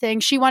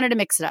everything, she wanted to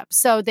mix it up.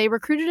 So they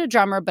recruited a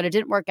drummer, but it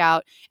didn't work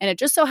out. And it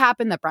just so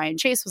happened that Brian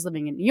Chase was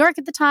living in New York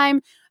at the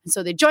time. And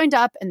so they joined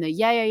up, and the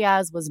Yeah Yeah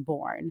Yeahs was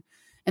born.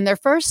 And their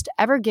first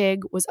ever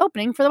gig was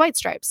opening for the White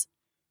Stripes,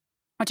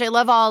 which I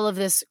love all of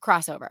this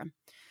crossover.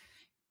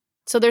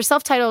 So their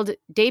self-titled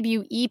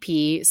debut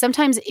EP,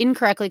 sometimes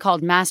incorrectly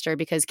called Master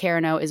because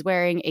Karen O is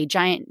wearing a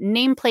giant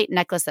nameplate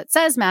necklace that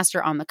says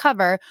Master on the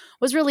cover,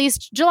 was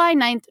released July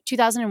 9th,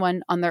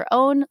 2001 on their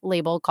own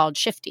label called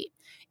Shifty.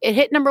 It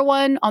hit number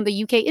 1 on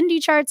the UK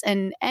indie charts,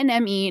 and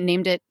NME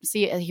named it,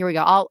 see, here we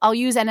go, I'll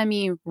use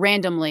NME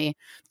randomly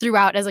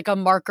throughout as a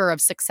marker of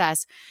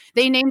success.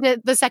 They named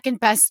it the second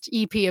best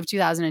EP of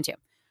 2002.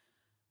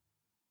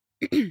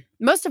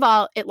 Most of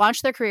all, it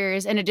launched their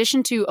careers. In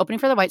addition to opening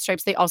for the White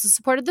Stripes, they also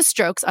supported the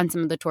Strokes on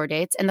some of the tour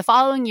dates. And the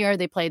following year,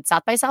 they played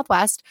South by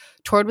Southwest,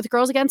 toured with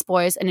Girls Against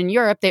Boys, and in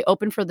Europe, they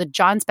opened for the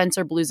John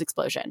Spencer Blues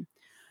Explosion.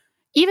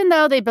 Even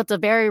though they built a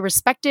very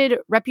respected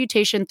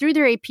reputation through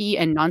their AP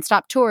and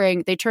nonstop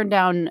touring, they turned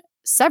down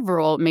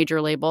several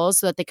major labels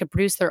so that they could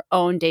produce their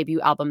own debut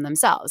album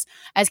themselves.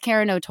 As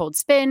Karen O told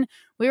Spin,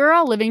 "We were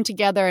all living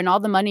together, and all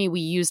the money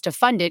we used to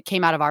fund it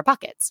came out of our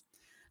pockets."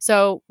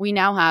 So we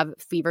now have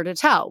Fever to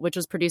Tell, which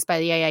was produced by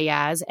the Yeah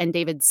Yeah Yeahs and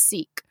David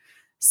Sitek.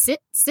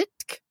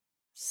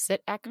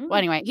 Well,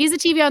 anyway, he's a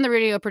TV on the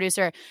Radio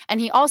producer,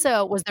 and he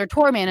also was their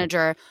tour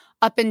manager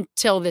up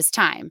until this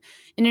time.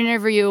 In an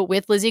interview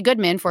with Lizzie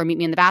Goodman for Meet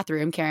Me in the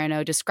Bathroom, Karen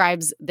O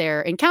describes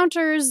their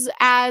encounters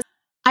as,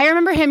 "I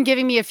remember him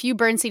giving me a few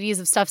burned CDs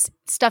of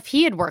stuff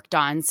he had worked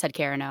on," said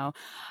Karen O.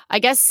 "I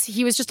guess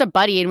he was just a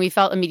buddy, and we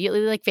felt immediately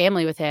like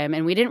family with him,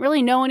 and we didn't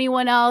really know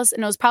anyone else,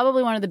 and it was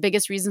probably one of the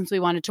biggest reasons we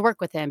wanted to work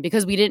with him,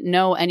 because we didn't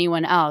know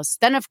anyone else.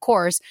 Then, of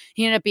course,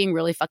 he ended up being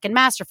really fucking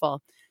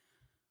masterful."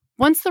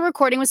 Once the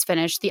recording was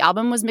finished, the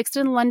album was mixed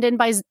in London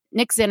by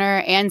Nick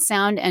Zinner and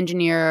sound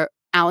engineer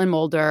Alan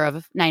Moulder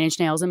of Nine Inch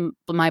Nails and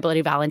My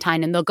Bloody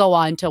Valentine, and they'll go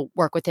on to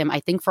work with him, I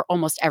think, for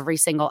almost every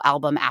single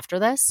album after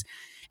this.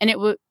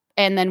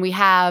 And then we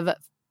have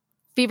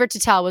Fever to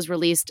Tell was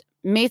released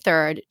May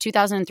 3rd,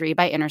 2003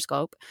 by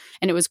Interscope,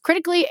 and it was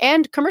critically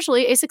and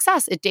commercially a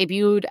success. It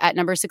debuted at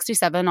number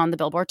 67 on the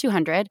Billboard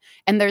 200,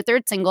 and their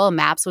third single,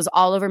 Maps, was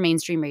all over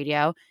mainstream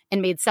radio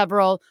and made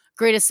several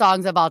greatest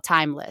songs of all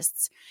time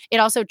lists. It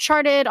also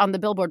charted on the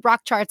Billboard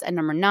rock charts at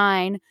number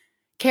 9.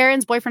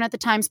 Karen's boyfriend at the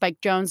time, Spike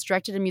Jonze,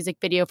 directed a music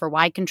video for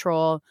Wide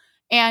Control,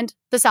 and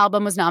this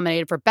album was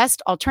nominated for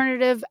Best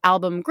Alternative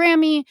Album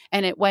Grammy,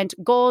 and it went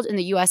gold in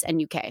the US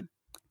and UK.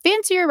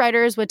 Fancier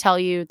writers would tell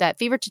you that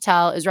Fever to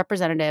Tell is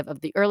representative of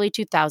the early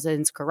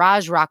 2000s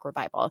garage rock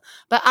revival,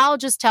 but I'll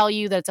just tell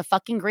you that it's a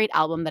fucking great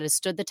album that has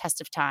stood the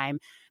test of time.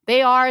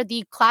 They are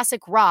the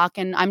classic rock,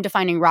 and I'm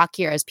defining rock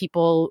here as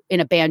people in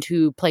a band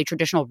who play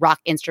traditional rock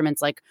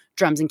instruments like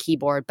drums and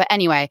keyboard. But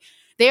anyway,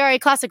 they are a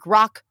classic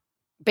rock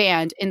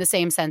band in the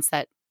same sense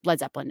that Led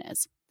Zeppelin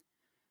is.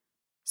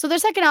 So their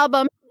second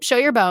album, Show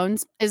Your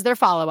Bones, is their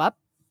follow-up.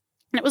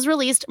 And it was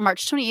released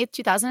March 28th,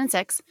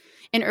 2006.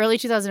 In early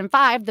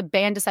 2005, the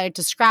band decided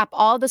to scrap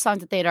all the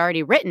songs that they had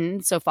already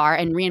written so far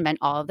and reinvent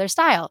all of their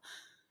style.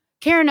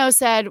 Karen O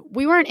said,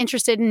 "We weren't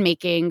interested in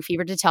making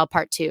Fever to Tell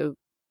Part 2.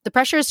 The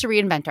pressure is to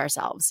reinvent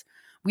ourselves.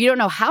 We don't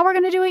know how we're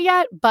going to do it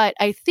yet, but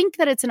I think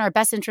that it's in our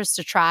best interest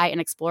to try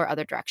and explore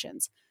other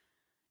directions."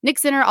 Nick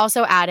Zinner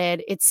also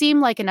added, "It seemed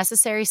like a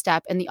necessary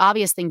step, and the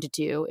obvious thing to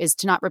do is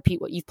to not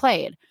repeat what you've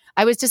played.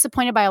 I was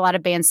disappointed by a lot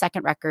of bands'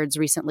 second records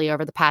recently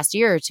over the past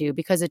year or two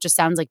because it just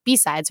sounds like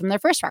B-sides from their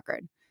first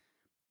record."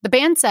 The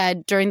band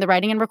said during the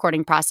writing and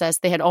recording process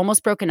they had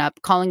almost broken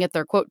up, calling it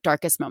their, quote,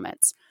 darkest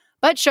moments.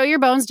 But Show Your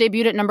Bones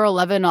debuted at number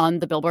 11 on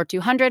the Billboard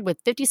 200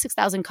 with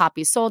 56,000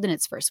 copies sold in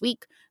its first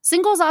week.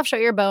 Singles off Show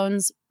Your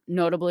Bones,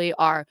 notably,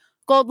 are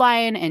Gold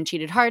Lion and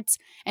Cheated Hearts,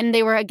 and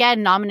they were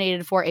again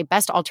nominated for a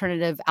Best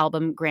Alternative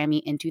Album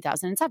Grammy in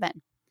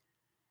 2007.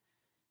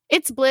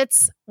 It's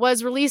Blitz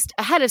was released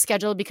ahead of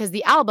schedule because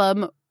the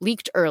album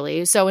leaked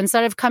early, so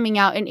instead of coming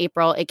out in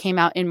April, it came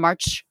out in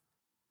March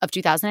of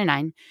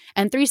 2009,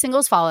 and 3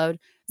 singles followed: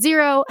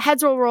 Zero,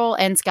 Heads Will Roll,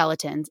 and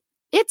Skeletons.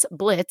 It's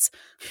Blitz!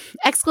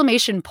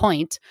 Exclamation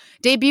point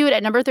debuted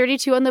at number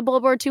 32 on the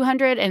Billboard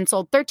 200 and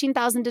sold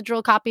 13,000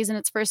 digital copies in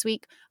its first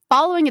week.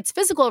 Following its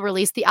physical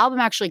release, the album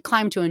actually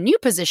climbed to a new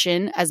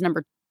position as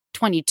number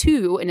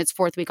 22 in its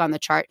fourth week on the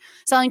chart,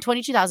 selling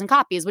 22,000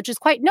 copies, which is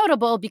quite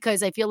notable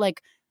because I feel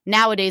like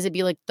nowadays it'd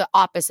be like the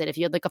opposite. If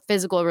you had like a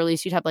physical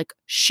release, you'd have like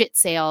shit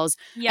sales.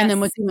 Yes. And then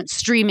when you went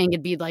streaming,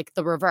 it'd be like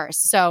the reverse.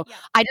 So yeah.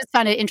 I just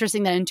found it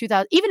interesting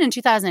that even in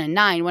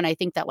 2009, when I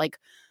think that like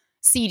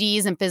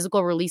CDs and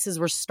physical releases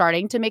were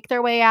starting to make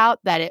their way out,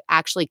 that it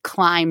actually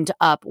climbed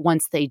up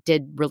once they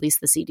did release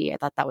the CD. I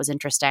thought that was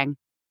interesting.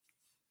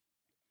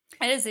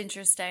 It is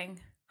interesting.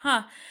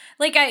 Huh.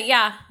 Like,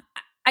 I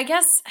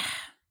guess,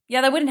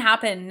 that wouldn't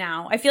happen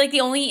now. I feel like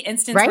the only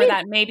instance where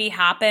that maybe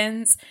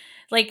happens,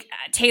 like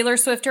Taylor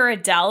Swift or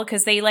Adele,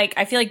 because they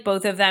I feel like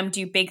both of them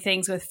do big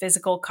things with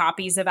physical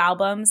copies of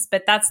albums,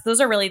 but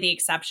those are really the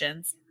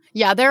exceptions.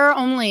 Yeah, there are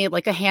only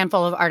like a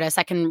handful of artists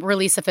that can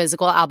release a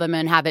physical album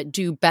and have it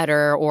do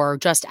better or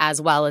just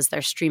as well as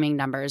their streaming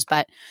numbers.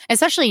 But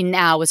especially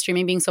now with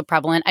streaming being so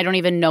prevalent, I don't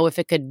even know if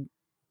it could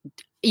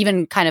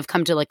even kind of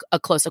come to like a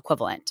close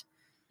equivalent.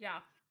 Yeah.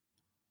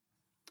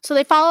 So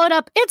they followed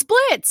up, it's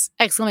Blitz!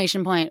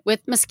 Exclamation point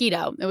with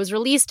Mosquito. It was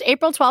released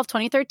April 12,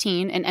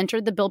 2013 and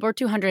entered the Billboard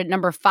 200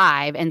 number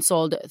 5 and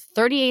sold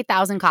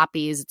 38,000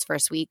 copies its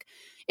first week.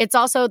 It's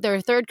also their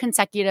third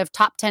consecutive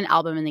top 10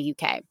 album in the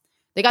UK.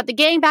 They got the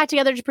gang back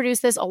together to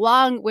produce this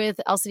along with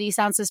LCD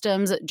Sound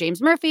System's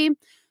James Murphy.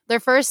 Their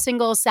first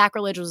single,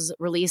 Sacrilege, was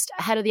released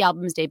ahead of the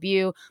album's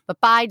debut, but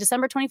by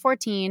December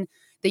 2014,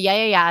 the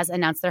Yeah Yeah Yeahs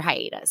announced their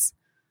hiatus.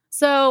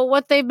 So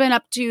what they've been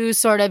up to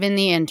sort of in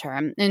the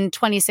interim. In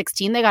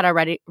 2016, they got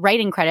a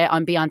writing credit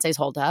on Beyonce's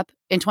Hold Up.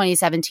 In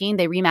 2017,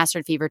 they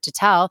remastered Fever to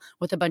Tell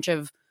with a bunch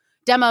of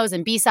demos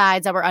and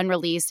B-sides that were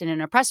unreleased. And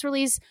in a press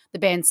release, the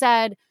band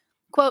said,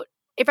 quote,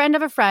 "A friend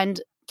of a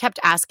friend kept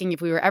asking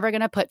if we were ever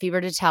going to put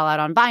Fever to Tell out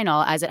on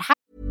vinyl as it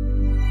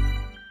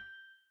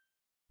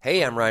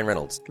Hey, I'm Ryan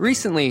Reynolds.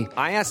 Recently,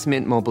 I asked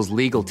Mint Mobile's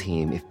legal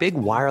team if big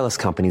wireless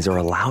companies are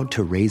allowed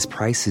to raise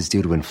prices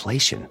due to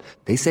inflation.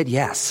 They said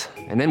yes.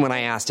 And then when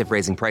I asked if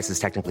raising prices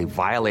technically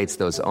violates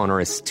those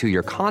onerous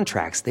 2-year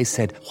contracts, they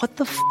said, "What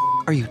the f***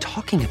 are you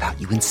talking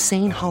about, you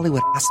insane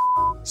Hollywood ass?"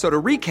 So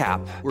to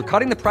recap, we're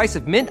cutting the price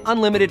of Mint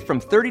Unlimited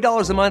from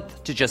 $30 a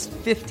month to just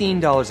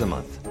 $15 a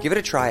month. Give it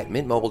a try at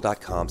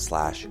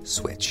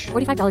mintmobile.com/switch.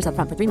 $45 up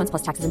front for 3 months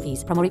plus taxes and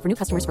fees. Promo rate for new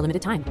customers for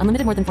limited time.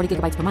 Unlimited more than 40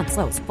 gigabytes per month.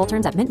 Slows full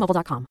terms at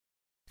mintmobile.com.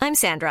 I'm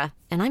Sandra,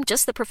 and I'm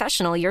just the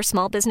professional your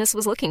small business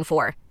was looking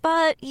for.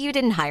 But you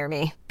didn't hire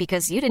me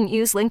because you didn't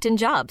use LinkedIn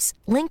Jobs.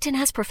 LinkedIn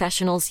has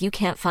professionals you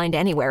can't find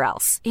anywhere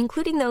else,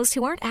 including those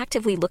who aren't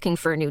actively looking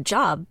for a new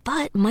job,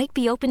 but might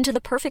be open to the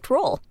perfect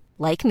role,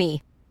 like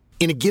me.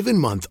 In a given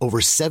month, over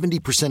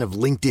 70% of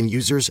LinkedIn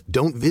users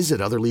don't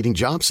visit other leading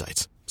job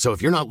sites. So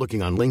if you're not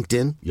looking on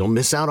LinkedIn, you'll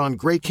miss out on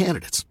great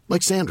candidates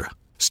like Sandra.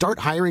 Start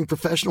hiring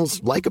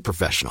professionals like a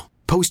professional.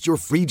 Post your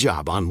free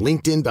job on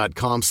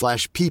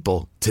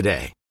linkedin.com/people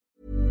today.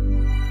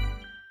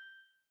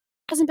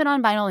 Hasn't been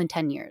on vinyl in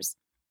 10 years.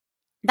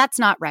 That's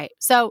not right.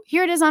 So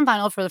here it is on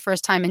vinyl for the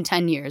first time in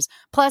 10 years,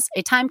 plus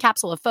a time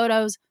capsule of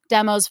photos,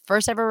 demos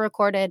first ever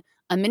recorded,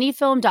 a mini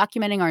film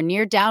documenting our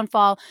near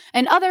downfall,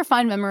 and other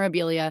fun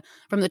memorabilia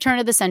from the turn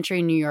of the century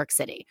in New York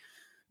City.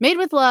 Made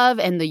with love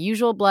and the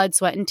usual blood,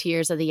 sweat, and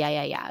tears of the Yeah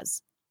Yeah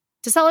Yeahs.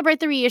 To celebrate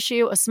the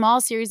reissue, a small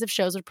series of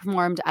shows were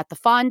performed at the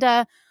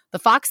Fonda, the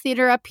Fox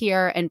Theater up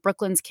here, and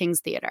Brooklyn's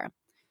King's Theater.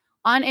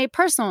 On a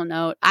personal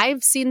note,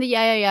 I've seen the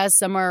Yeah Yeah Yeahs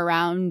somewhere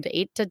around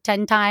 8 to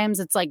 10 times.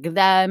 It's like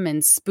them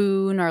and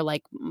Spoon are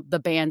like the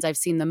bands I've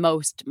seen the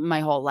most my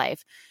whole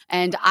life.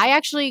 And I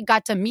actually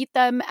got to meet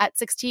them at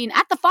 16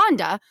 at the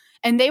Fonda,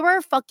 and they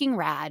were fucking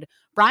rad.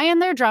 Brian,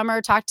 their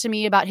drummer, talked to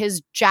me about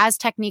his jazz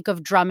technique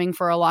of drumming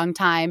for a long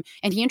time,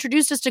 and he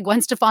introduced us to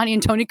Gwen Stefani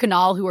and Tony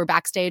Kanal, who were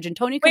backstage. And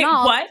Tony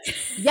Kanal, what?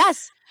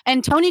 Yes,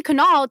 and Tony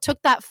Kanal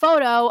took that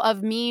photo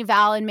of me,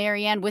 Val, and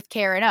Marianne with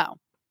Karen O.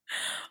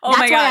 Oh my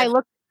God! That's why I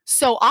looked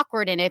so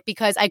awkward in it,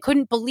 because I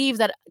couldn't believe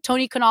that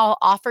Tony Kanal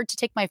offered to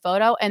take my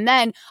photo. And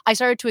then I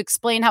started to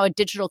explain how a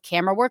digital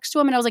camera works to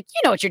him. And I was like,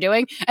 you know what you're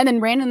doing. And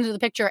then ran into the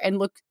picture and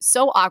looked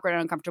so awkward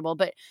and uncomfortable.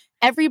 But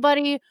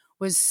everybody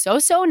was so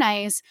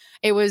nice.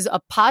 It was a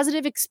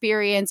positive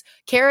experience.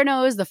 Karen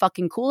O is the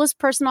fucking coolest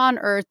person on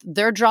earth.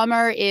 Their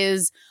drummer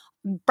is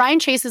Brian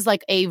Chase is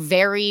like a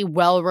very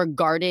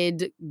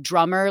well-regarded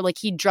drummer. Like,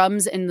 he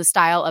drums in the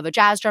style of a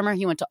jazz drummer.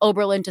 He went to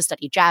Oberlin to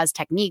study jazz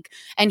technique,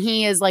 and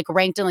he is like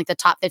ranked in like the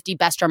top 50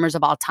 best drummers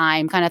of all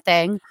time kind of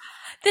thing.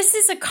 This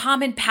is a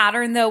common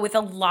pattern, though, with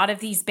a lot of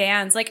these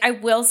bands. Like, I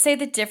will say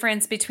the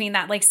difference between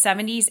that like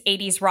 70s,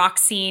 80s rock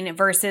scene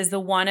versus the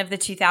one of the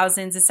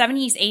 2000s. The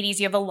 70s, 80s,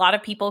 you have a lot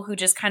of people who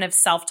just kind of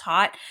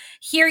self-taught.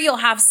 Here you'll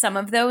have some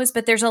of those,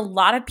 but there's a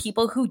lot of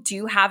people who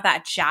do have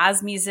that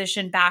jazz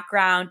musician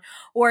background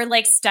or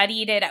like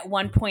studied it at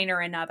one point or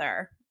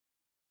another.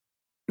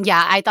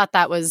 Yeah, I thought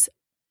that was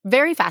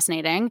very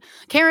fascinating.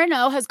 Karen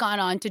O has gone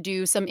on to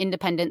do some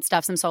independent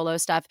stuff, some solo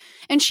stuff,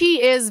 and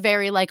she is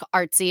very like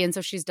artsy, and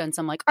so she's done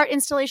some like art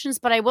installations.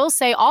 But I will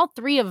say all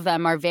three of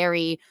them are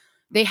they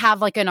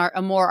have like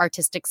a more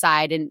artistic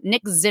side. And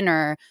Nick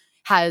Zinner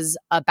has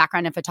a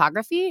background in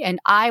photography, and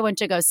I went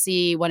to go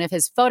see one of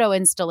his photo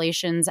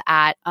installations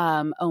at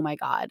oh my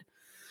God.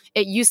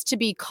 It used to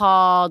be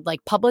called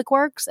like Public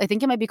Works. I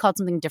think it might be called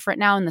something different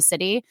now in the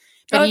city.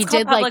 But he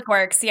did Public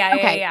Works. Yeah.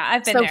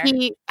 I've been there. So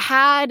he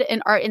had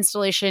an art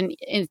installation,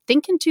 I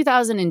think in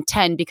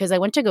 2010, because I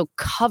went to go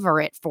cover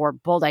it for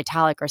Bold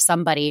Italic or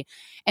somebody.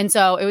 And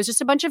so it was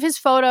just a bunch of his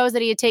photos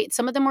that he had taken.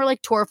 Some of them were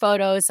like tour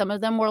photos. Some of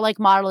them were like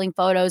modeling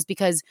photos,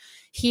 because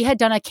he had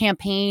done a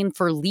campaign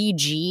for Lee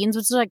Jeans,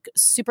 which is like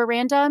super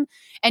random.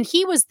 And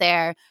he was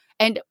there.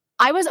 And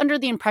I was under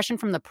the impression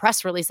from the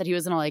press release that he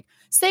was going to like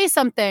say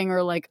something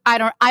or like, I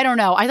don't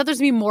know. I thought there's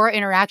going to be more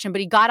interaction,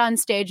 but he got on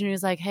stage and he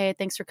was like, hey,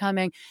 thanks for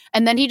coming.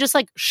 And then he just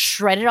like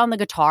shredded on the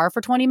guitar for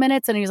 20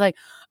 minutes. And he was like,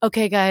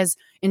 okay, guys,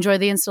 enjoy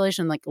the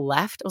installation. Like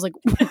left. I was like,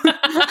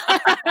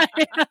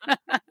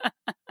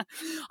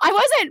 I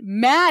wasn't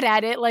mad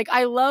at it. Like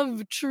I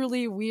love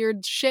truly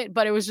weird shit,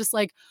 but it was just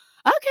like,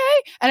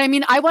 okay. And I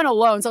mean, I went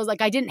alone. So I was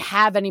like, I didn't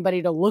have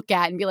anybody to look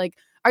at and be like,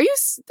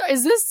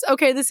 is this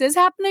okay? This is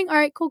happening. All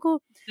right,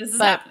 cool. This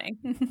is happening.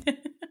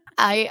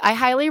 I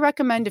highly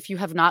recommend, if you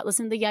have not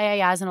listened to the Yeah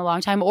Yeah Yeahs in a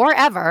long time or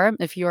ever,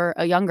 if you're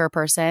a younger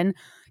person,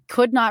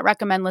 could not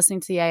recommend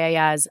listening to the Yeah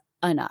Yeah Yeahs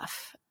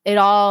enough. It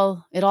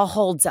all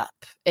holds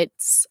up.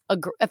 It's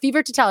a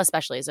Fever to Tell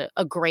especially is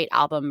a great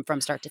album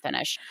from start to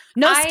finish.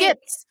 No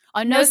skips.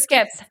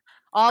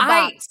 All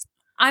bops.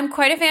 I'm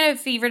quite a fan of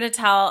Fever to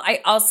Tell. I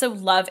also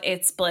love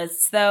It's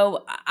Bliss,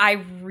 though.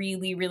 I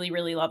really, really,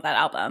 really love that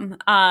album.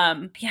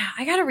 Yeah,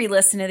 I got to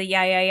re-listen to the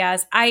Yeah Yeah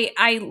Yeahs.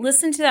 I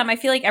listen to them. I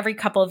feel like every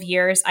couple of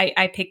years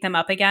I pick them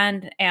up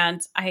again, and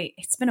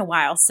it's been a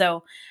while.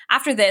 So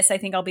after this, I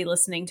think I'll be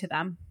listening to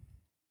them.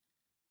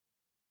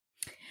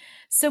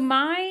 So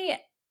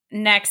my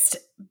next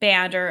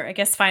band, or I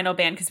guess final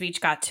band, because we each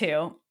got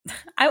two,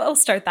 I will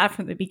start that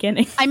from the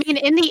beginning. I mean,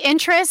 in the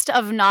interest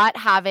of not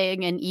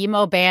having an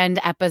emo band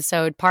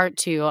episode part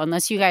 2,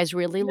 unless you guys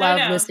really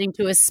love listening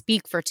to us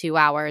speak for 2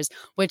 hours,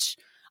 which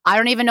I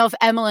don't even know if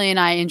Emily and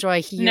I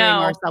enjoy hearing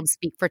ourselves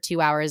speak for 2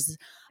 hours.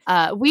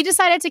 We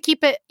decided to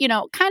keep it,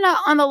 kind of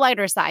on the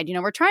lighter side.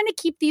 We're trying to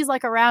keep these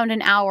like around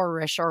an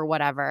hour-ish or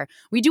whatever.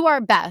 We do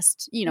our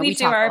best. We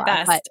do our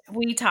best.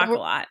 We talk a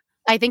lot.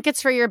 I think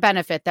it's for your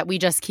benefit that we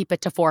just keep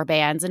it to 4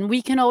 bands, and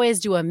we can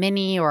always do a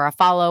mini or a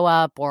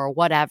follow-up or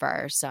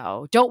whatever.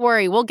 So don't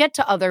worry. We'll get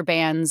to other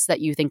bands that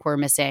you think we're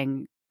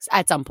missing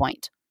at some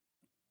point.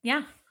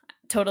 Yeah,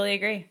 totally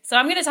agree. So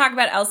I'm going to talk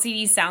about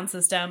LCD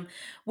Soundsystem,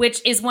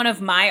 which is one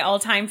of my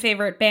all-time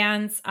favorite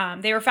bands.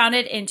 They were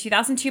founded in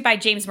 2002 by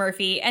James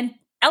Murphy, and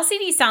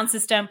LCD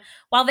Soundsystem,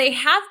 while they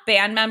have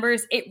band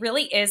members, it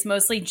really is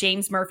mostly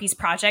James Murphy's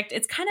project.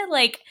 It's kind of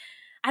like,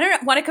 I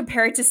don't want to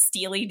compare it to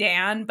Steely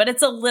Dan, but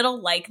it's a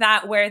little like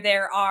that, where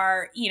there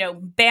are,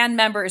 band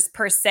members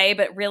per se,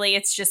 but really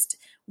it's just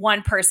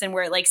one person,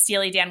 where like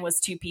Steely Dan was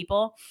 2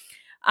 people.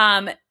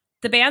 The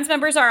band's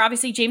members are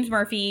obviously James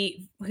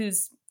Murphy,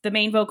 who's the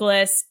main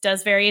vocalist,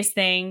 does various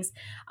things.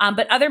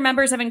 But other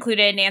members have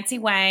included Nancy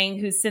Wang,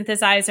 who's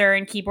synthesizer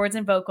and keyboards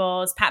and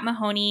vocals, Pat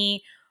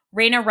Mahoney,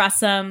 Raina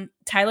Russum,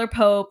 Tyler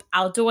Pope,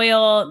 Al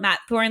Doyle, Matt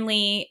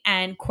Thornley,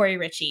 and Corey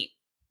Ritchie.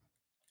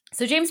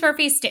 So James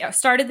Murphy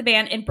started the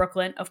band in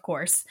Brooklyn, of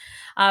course.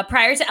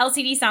 Prior to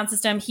LCD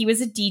Soundsystem, he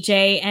was a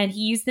DJ, and he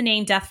used the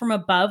name Death from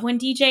Above when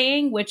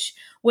DJing, which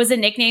was a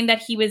nickname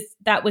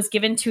that was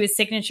given to his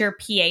signature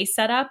PA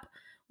setup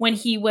when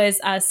he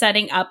was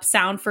setting up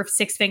sound for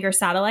Six Finger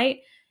Satellite.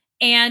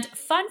 And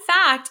fun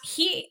fact,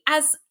 he,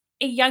 as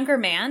a younger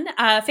man,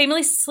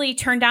 famously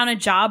turned down a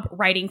job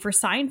writing for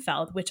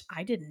Seinfeld, which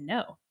I didn't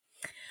know.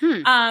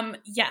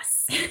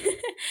 Yes.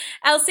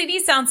 LCD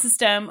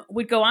Soundsystem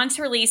would go on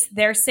to release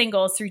their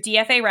singles through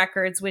DFA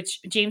Records,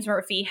 which James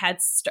Murphy had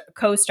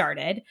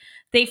co-started.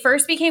 They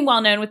first became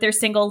well-known with their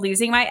single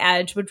Losing My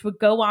Edge, which would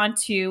go on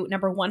to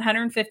number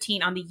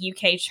 115 on the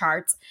UK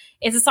charts.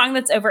 It's a song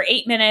that's over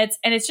 8 minutes,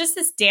 and it's just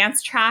this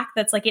dance track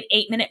that's like an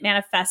 8-minute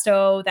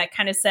manifesto that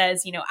kind of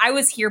says, I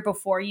was here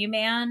before you,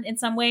 man, in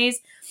some ways.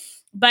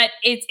 But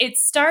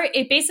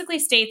it basically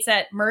states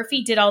that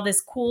Murphy did all this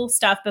cool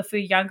stuff before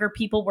younger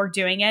people were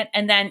doing it.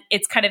 And then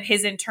it's kind of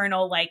his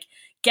internal, like,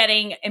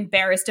 getting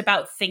embarrassed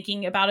about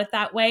thinking about it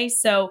that way.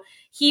 So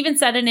he even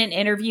said in an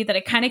interview that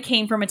it kind of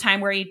came from a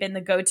time where he'd been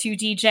the go-to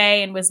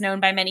DJ and was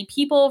known by many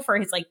people for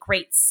his like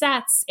great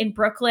sets in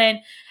Brooklyn.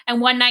 And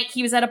one night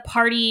he was at a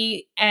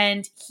party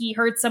and he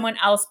heard someone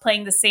else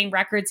playing the same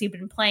records he'd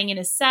been playing in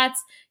his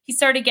sets. He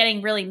started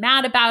getting really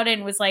mad about it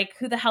and was like,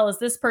 who the hell is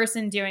this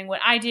person doing what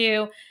I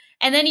do?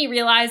 And then he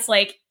realized,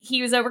 like,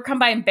 he was overcome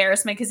by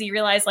embarrassment because he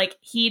realized, like,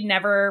 he'd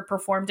never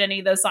performed any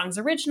of those songs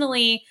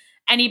originally.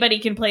 Anybody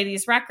can play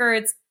these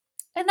records.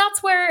 And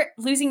that's where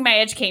Losing My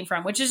Edge came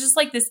from, which is just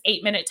like this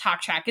 8-minute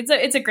talk track.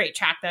 It's a great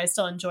track, though. I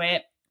still enjoy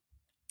it.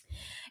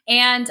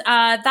 And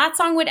that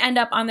song would end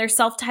up on their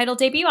self-titled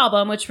debut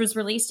album, which was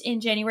released in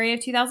January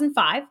of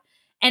 2005.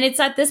 And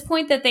it's at this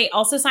point that they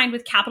also signed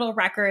with Capitol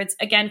Records.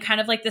 Again, kind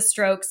of like the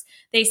Strokes,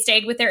 they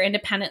stayed with their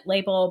independent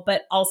label,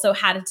 but also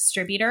had a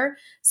distributor.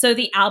 So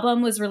the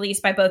album was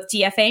released by both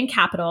DFA and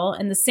Capitol.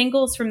 And the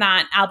singles from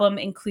that album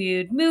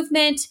include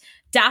Movement,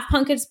 Daft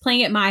Punk is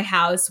Playing at My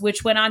House,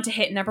 which went on to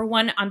hit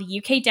 #1 on the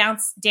UK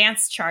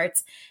dance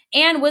charts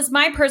and was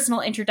my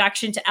personal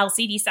introduction to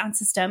LCD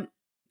Soundsystem,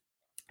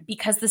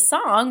 because the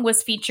song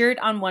was featured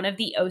on one of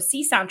the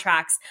OC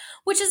soundtracks,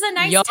 which is a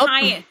nice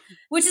tie-in.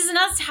 Which is a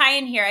nice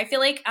tie-in here. I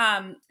feel like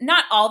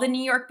not all the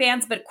New York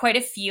bands, but quite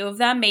a few of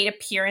them made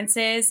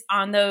appearances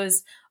on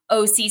those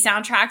OC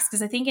soundtracks,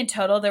 because I think in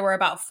total there were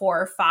about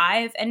 4 or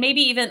 5, and maybe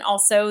even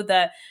also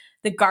the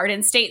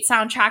Garden State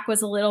soundtrack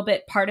was a little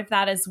bit part of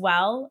that as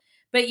well.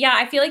 But yeah,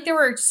 I feel like there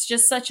were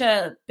just such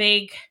a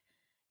big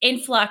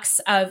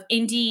influx of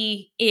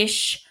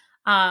indie-ish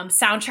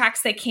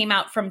soundtracks that came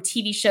out from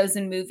TV shows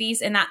and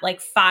movies in that like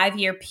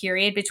 5-year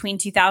period between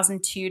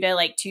 2002 to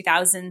like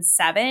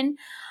 2007,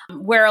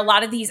 where a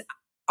lot of these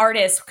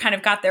artists kind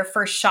of got their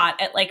first shot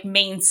at like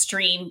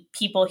mainstream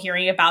people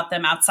hearing about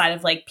them outside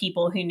of like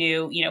people who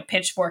knew, you know,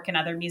 Pitchfork and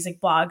other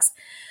music blogs.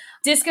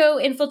 Disco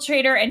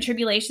Infiltrator and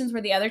Tribulations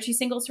were the other 2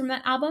 singles from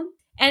that album.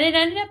 And it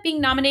ended up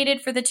being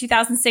nominated for the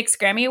 2006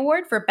 Grammy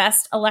Award for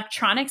Best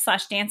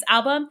Electronic/Dance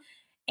Album,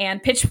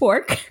 and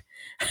Pitchfork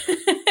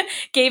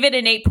gave it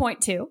an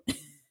 8.2.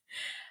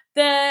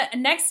 The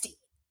next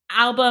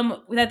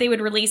album that they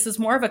would release was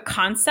more of a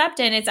concept,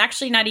 and it's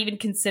actually not even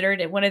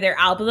considered one of their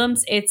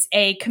albums. It's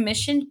a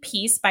commissioned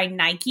piece by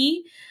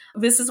Nike.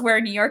 This is where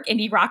New York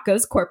indie rock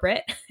goes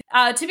corporate.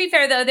 To be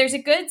fair, though, there's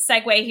a good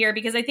segue here,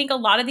 because I think a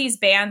lot of these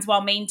bands,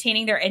 while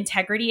maintaining their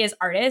integrity as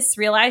artists,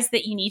 realize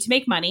that you need to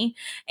make money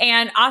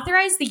and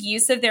authorize the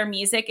use of their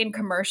music in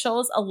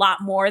commercials a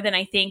lot more than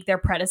I think their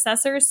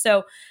predecessors.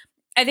 So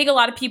I think a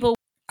lot of people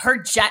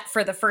heard Jet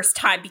for the first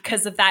time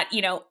because of that,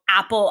 you know,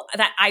 Apple,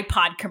 that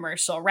iPod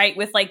commercial, right?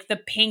 With like the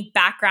pink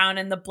background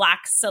and the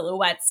black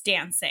silhouettes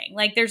dancing.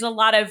 Like there's a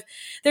lot of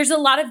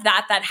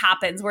that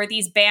happens, where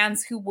these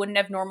bands who wouldn't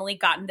have normally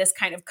gotten this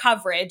kind of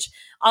coverage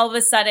all of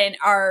a sudden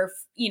are,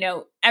 you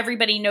know,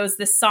 everybody knows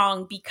this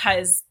song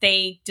because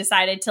they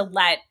decided to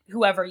let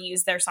whoever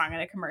use their song in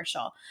a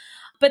commercial.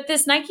 But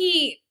this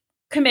Nike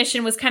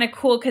commission was kind of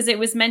cool because it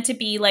was meant to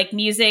be like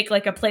music,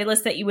 like a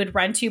playlist that you would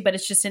run to, but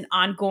it's just an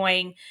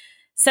ongoing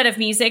set of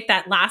music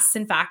that lasts,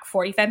 in fact,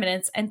 45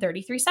 minutes and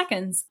 33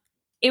 seconds.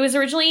 It was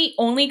originally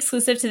only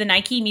exclusive to the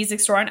Nike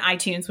Music Store on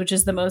iTunes, which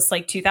is the most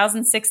like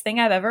 2006 thing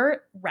I've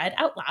ever read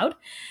out loud.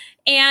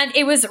 And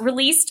it was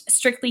released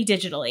strictly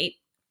digitally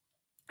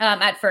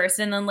at first.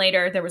 And then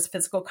later there was a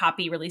physical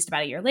copy released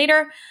about a year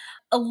later.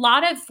 A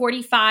lot of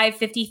 45,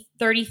 50,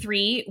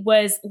 33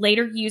 was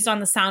later used on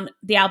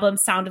the album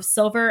Sound of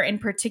Silver, in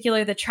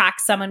particular the track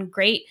Someone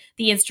Great,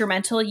 the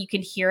instrumental. You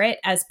can hear it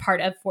as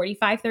part of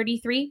 45,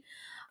 33.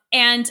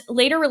 And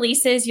later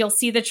releases, you'll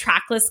see the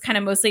track list kind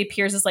of mostly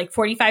appears as like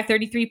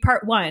 4533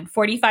 Part 1,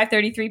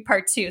 4533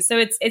 Part 2. So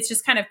it's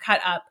just kind of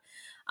cut up.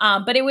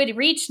 But it would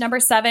reach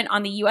 #7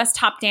 on the US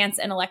Top Dance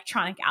and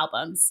Electronic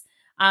albums.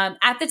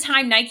 At the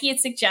time, Nike had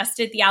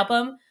suggested the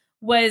album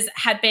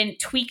had been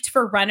tweaked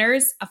for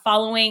runners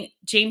following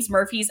James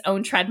Murphy's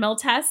own treadmill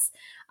tests,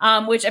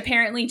 which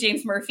apparently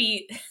James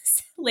Murphy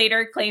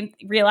later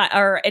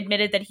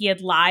admitted that he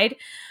had lied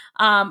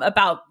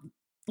about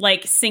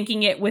like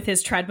syncing it with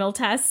his treadmill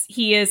tests.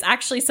 He is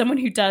actually someone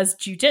who does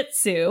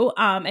jujitsu.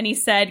 And he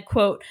said,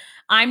 quote,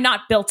 "I'm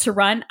not built to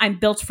run. I'm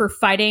built for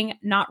fighting,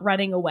 not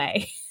running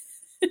away."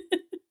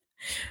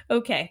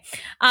 Okay.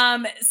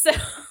 So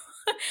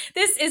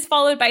this is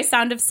followed by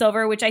Sound of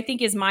Silver, which I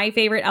think is my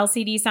favorite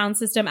LCD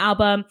Soundsystem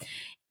album.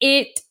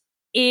 It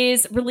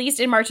is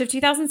released in March of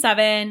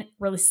 2007,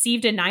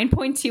 received a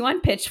 9.2 on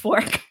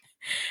Pitchfork,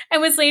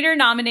 and was later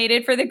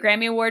nominated for the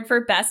Grammy Award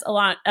for Best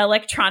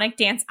Electronic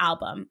Dance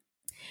Album.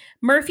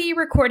 Murphy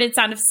recorded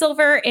Sound of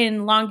Silver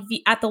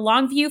at the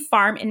Longview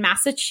Farm in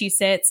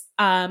Massachusetts.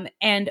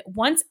 And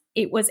once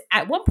it was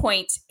at one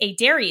point a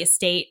dairy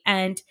estate,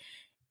 and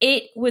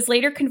it was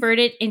later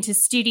converted into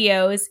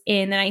studios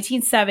in the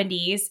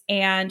 1970s.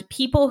 And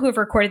people who have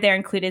recorded there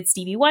included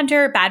Stevie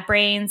Wonder, Bad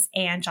Brains,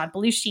 and John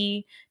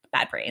Belushi.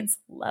 Bad Brains,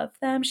 love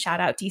them. Shout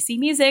out DC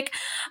Music.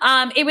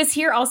 It was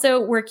here also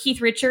where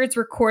Keith Richards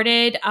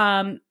recorded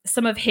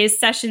some of his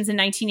sessions in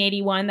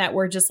 1981 that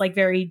were just like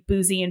very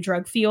boozy and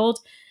drug fueled.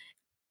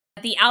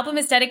 The album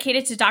is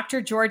dedicated to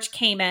Dr. George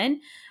Kamen,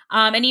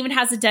 and even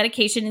has a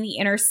dedication in the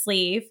inner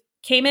sleeve.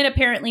 Kamen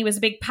apparently was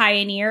a big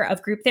pioneer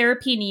of group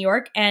therapy in New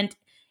York, and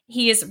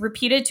he is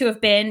reputed to have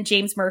been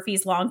James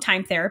Murphy's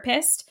longtime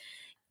therapist.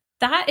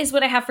 That is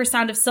what I have for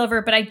Sound of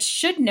Silver, but I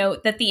should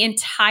note that the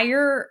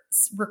entire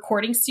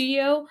recording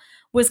studio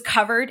was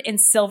covered in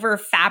silver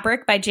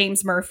fabric by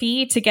James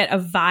Murphy to get a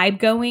vibe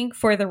going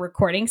for the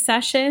recording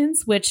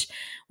sessions, which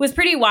was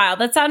pretty wild.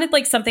 That sounded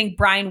like something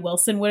Brian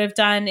Wilson would have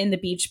done in the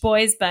Beach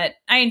Boys, but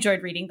I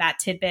enjoyed reading that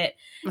tidbit.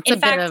 It's in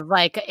fact, bit of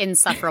like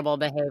insufferable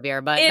behavior,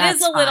 but it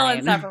that's is a little fine.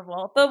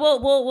 Insufferable, but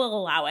we'll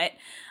allow it.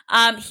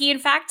 He, in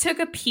fact, took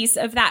a piece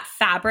of that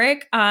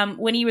fabric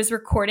when he was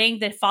recording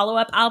the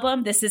follow-up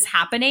album, This Is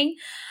Happening,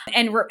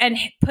 and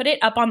put it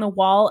up on the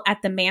wall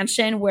at the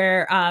mansion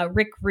where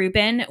Rick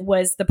Rubin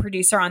was the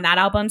producer on that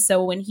album.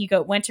 So when he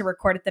went to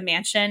record at the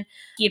mansion,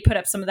 he had put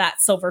up some of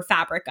that silver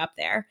fabric up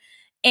there.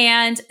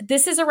 And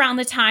this is around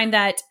the time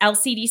that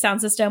LCD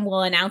Soundsystem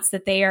will announce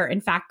that they are,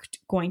 in fact,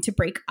 going to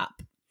break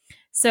up.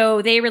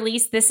 So they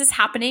released This Is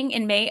Happening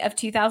in May of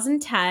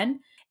 2010.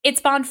 It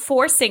spawned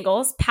 4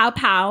 singles: Pow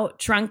Pow,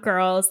 Drunk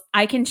Girls,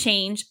 I Can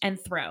Change, and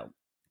Throw.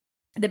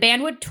 The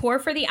band would tour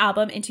for the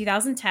album in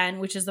 2010,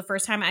 which is the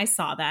first time I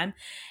saw them,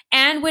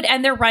 and would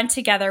end their run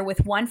together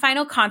with one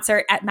final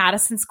concert at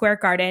Madison Square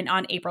Garden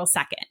on April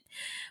 2nd.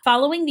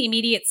 Following the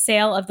immediate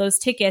sale of those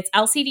tickets,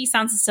 LCD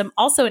Soundsystem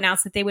also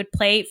announced that they would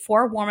play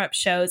 4 warm-up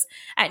shows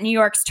at New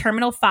York's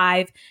Terminal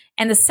 5,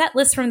 and the set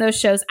list from those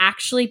shows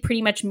actually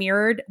pretty much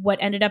mirrored what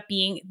ended up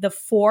being the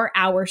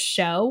 4-hour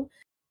show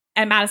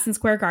at Madison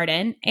Square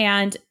Garden.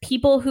 And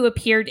people who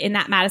appeared in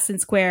that Madison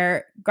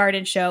Square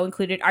Garden show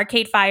included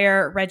Arcade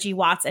Fire, Reggie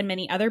Watts, and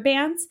many other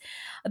bands.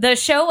 The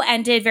show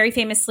ended very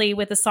famously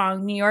with the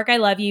song New York, I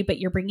Love You, But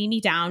You're Bringing Me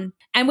Down,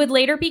 and would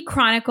later be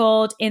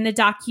chronicled in the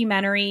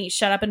documentary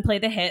Shut Up and Play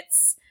the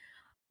Hits.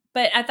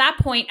 But at that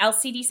point,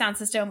 LCD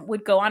Soundsystem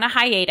would go on a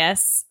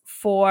hiatus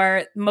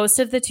for most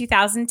of the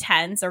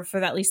 2010s, or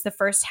for at least the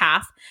first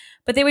half.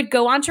 But they would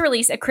go on to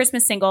release a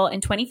Christmas single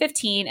in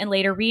 2015 and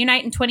later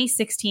reunite in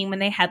 2016 when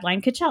they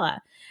headlined Coachella,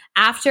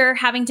 after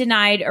having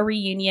denied a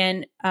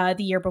reunion the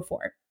year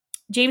before.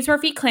 James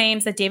Murphy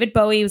claims that David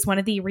Bowie was one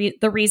of the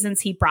reasons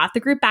he brought the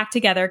group back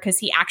together, because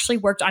he actually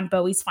worked on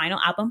Bowie's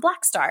final album,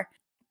 Black Star.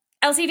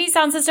 LCD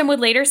Soundsystem would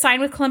later sign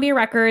with Columbia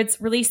Records,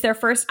 release their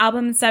first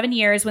album in 7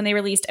 years when they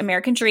released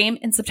American Dream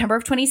in September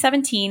of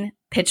 2017.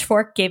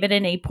 Pitchfork gave it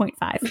an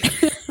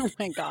 8.5. Oh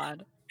my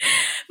God.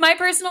 My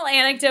personal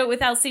anecdote with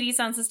LCD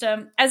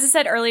Soundsystem, as I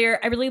said earlier,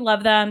 I really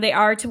love them. They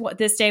are, to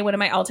this day, one of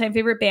my all-time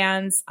favorite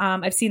bands.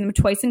 I've seen them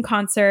twice in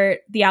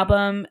concert. The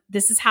album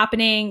This Is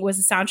Happening was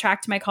a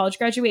soundtrack to my college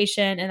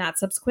graduation and that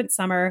subsequent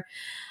summer.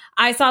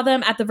 I saw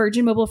them at the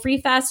Virgin Mobile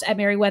Free Fest at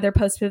Merriweather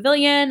Post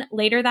Pavilion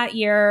later that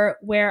year,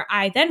 where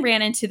I then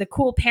ran into the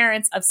cool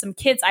parents of some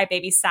kids I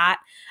babysat.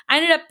 I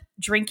ended up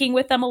drinking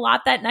with them a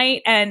lot that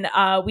night, and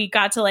we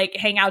got to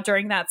hang out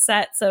during that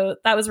set. So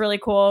that was really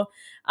cool.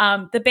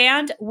 The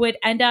band would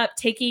end up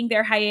taking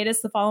their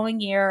hiatus the following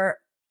year.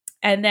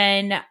 And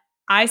then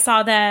I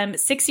saw them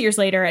 6 years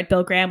later at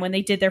Bill Graham when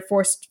they did their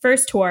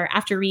first tour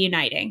after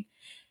reuniting.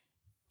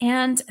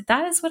 And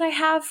that is what I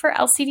have for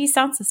LCD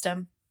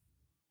Soundsystem.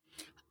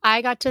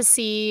 I got to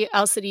see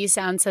LCD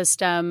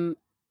Soundsystem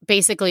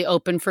basically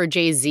open for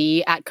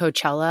Jay-Z at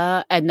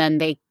Coachella, and then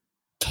they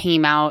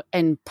came out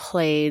and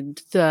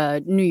played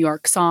the New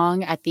York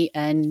song at the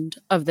end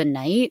of the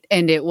night.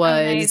 And it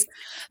was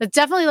it's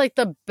definitely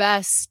the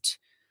best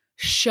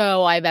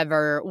show I've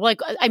ever,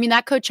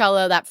 that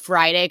Coachella, that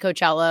Friday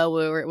Coachella,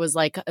 where it was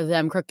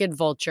them Crooked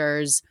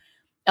Vultures,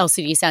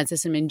 LCD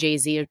Soundsystem, and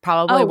Jay-Z, is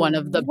probably one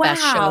of the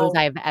best shows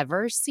I've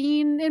ever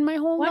seen in my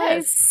whole life. What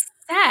a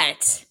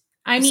set.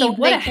 I mean,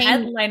 what a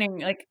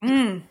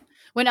headlining,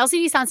 When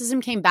LCD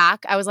Soundsystem came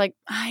back, I was like,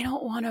 I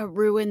don't want to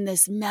ruin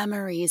this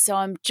memory, so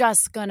I'm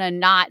just going to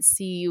not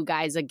see you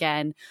guys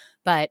again.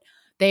 But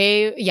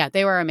they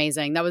were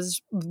amazing. That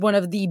was one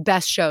of the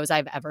best shows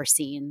I've ever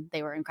seen.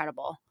 They were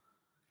incredible.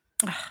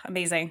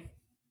 Amazing.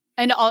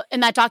 And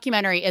that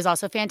documentary is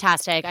also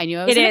fantastic. I knew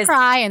I was going to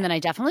cry, and then I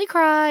definitely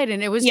cried.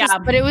 And it was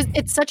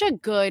it's such a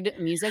good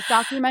music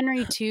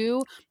documentary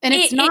too. And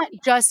it's not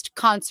just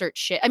concert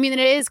shit. I mean, it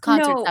is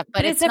concert stuff,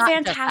 but it's not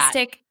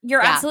fantastic.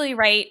 You're absolutely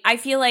right. I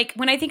feel like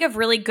when I think of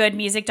really good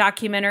music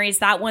documentaries,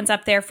 that one's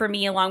up there for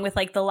me, along with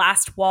The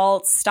Last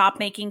Waltz, Stop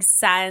Making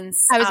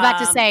Sense. I was about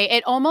to say,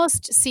 it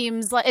almost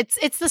seems like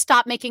it's the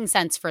Stop Making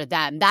Sense for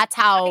them. That's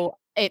how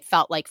it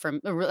felt like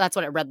that's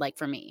what it read like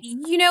for me.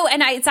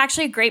 And it's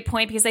actually a great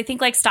point, because I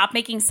think Stop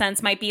Making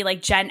Sense might be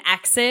Gen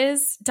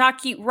X's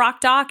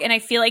rock doc, and I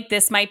feel like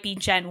this might be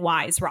Gen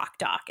Y's rock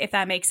doc, if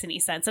that makes any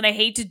sense. And I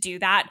hate to do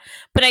that,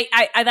 but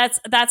I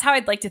that's how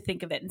I'd like to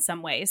think of it in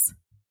some ways.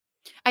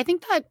 I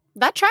think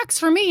that tracks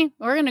for me.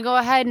 We're going to go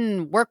ahead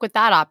and work with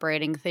that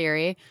operating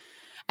theory.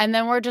 And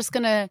then we're just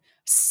going to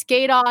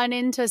skate on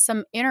into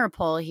some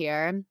Interpol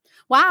here.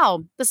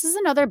 Wow, this is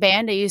another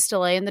band I used to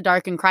lay in the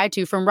dark and cry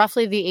to from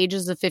roughly the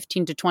ages of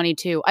 15 to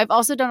 22. I've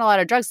also done a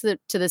lot of drugs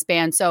to this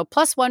band, so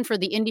 +1 for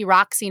the indie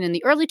rock scene in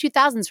the early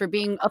 2000s for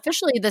being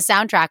officially the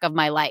soundtrack of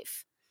my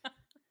life.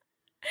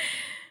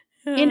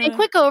 In a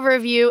quick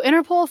overview,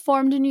 Interpol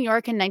formed in New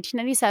York in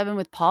 1997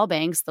 with Paul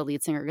Banks, the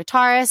lead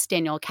singer-guitarist,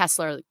 Daniel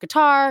Kessler,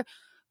 guitar,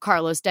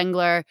 Carlos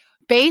Dengler,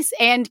 bass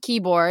and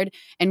keyboard,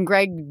 and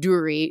Greg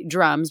Dury,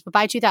 drums. But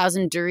by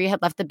 2000, Dury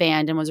had left the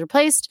band and was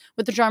replaced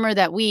with the drummer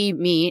that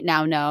me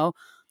now know,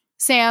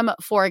 Sam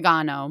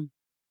Forgano.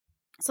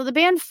 So the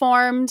band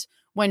formed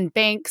when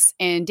Banks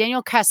and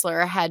Daniel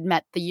Kessler had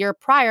met the year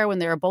prior when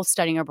they were both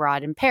studying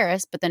abroad in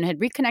Paris, but then had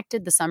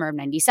reconnected the summer of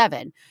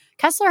 97.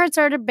 Kessler had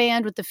started a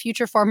band with the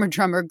future former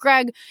drummer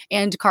Greg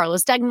and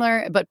Carlos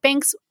Dengler, but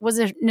Banks was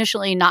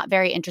initially not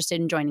very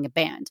interested in joining a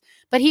band.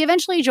 But he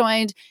eventually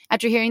joined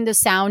after hearing the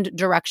sound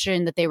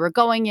direction that they were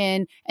going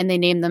in, and they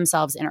named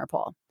themselves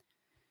Interpol.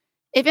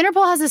 If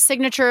Interpol has a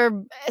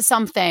signature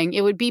something,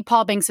 it would be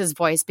Paul Banks'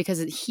 voice,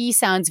 because he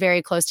sounds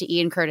very close to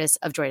Ian Curtis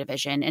of Joy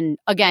Division. And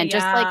again,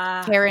 just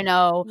like Karen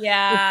O,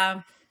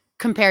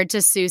 compared to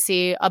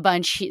Siouxsie a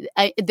bunch,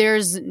 there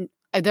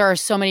are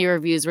so many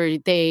reviews where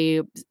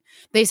they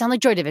sound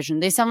like Joy Division.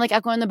 They sound like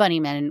Echo and the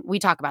Bunnymen, and we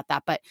talk about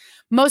that. But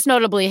most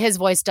notably, his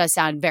voice does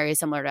sound very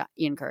similar to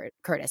Ian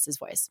Curtis's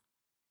voice.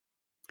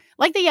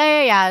 Like the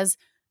Yeah Yeah Yeahs,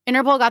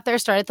 Interpol got their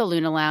start at the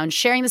Luna Lounge,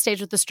 sharing the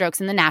stage with the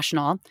Strokes and the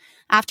National.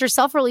 After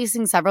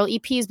self-releasing several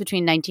EPs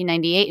between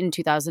 1998 and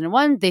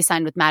 2001, they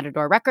signed with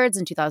Matador Records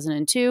in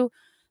 2002.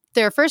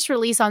 Their first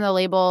release on the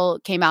label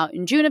came out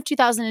in June of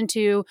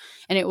 2002,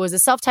 and it was a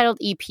self-titled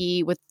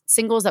EP with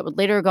singles that would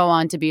later go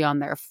on to be on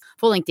their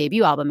full-length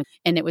debut album,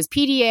 and it was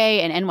PDA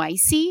and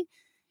NYC.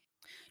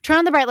 Turn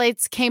on the Bright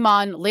Lights came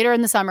on later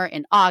in the summer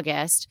in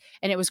August,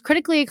 and it was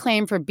critically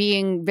acclaimed for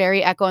being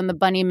very Echo and the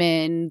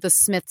Bunnymen, the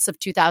Smiths of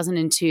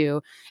 2002.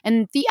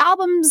 And the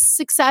album's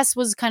success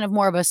was kind of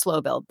more of a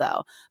slow build,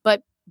 though.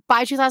 But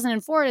by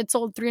 2004, it had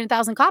sold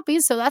 300,000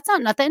 copies, so that's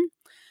not nothing.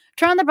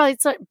 Turn on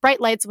the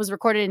Bright Lights was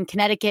recorded in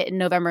Connecticut in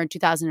November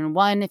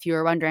 2001, if you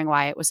were wondering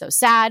why it was so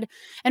sad,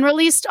 and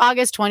released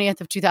August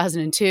 20th of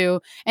 2002,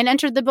 and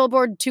entered the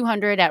Billboard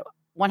 200 at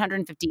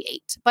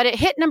 158. But it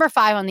hit number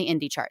 5 on the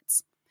indie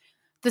charts.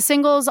 The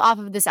singles off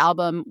of this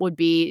album would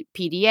be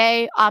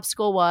PDA,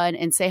 Obstacle 1,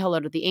 and Say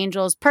Hello to the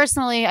Angels.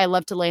 Personally, I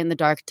love to lay in the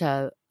dark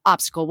to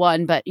Obstacle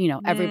 1, but,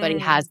 everybody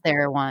has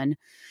their one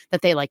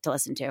that they like to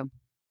listen to.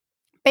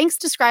 Banks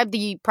described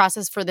the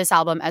process for this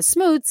album as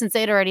smooth, since they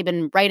had already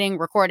been writing,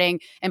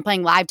 recording, and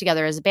playing live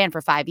together as a band for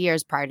 5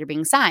 years prior to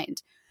being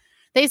signed.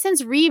 They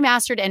since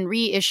remastered and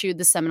reissued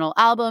the seminal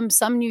album.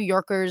 Some New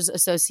Yorkers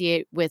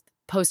associate with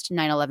post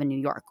 9/11 New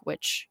York,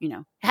 which,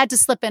 had to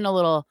slip in a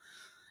little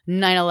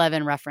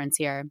 9/11 reference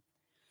here.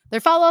 Their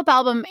follow-up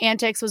album,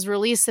 Antics, was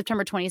released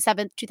September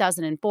 27th,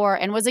 2004,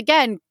 and was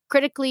again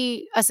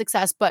critically a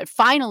success, but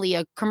finally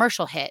a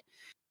commercial hit.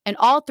 And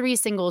all 3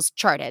 singles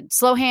charted: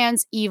 Slow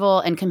Hands,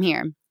 Evil, and Come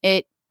Here.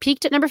 It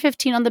peaked at number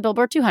 15 on the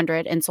Billboard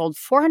 200 and sold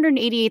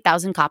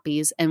 488,000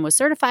 copies and was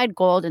certified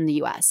gold in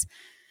the US.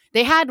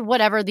 They had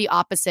whatever the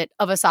opposite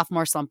of a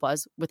sophomore slump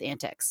was with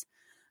Antics.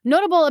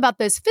 Notable about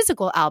this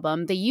physical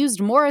album, they used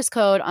Morse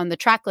code on the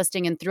track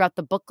listing and throughout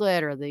the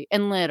booklet or the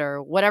inlet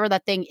or whatever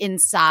that thing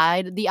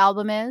inside the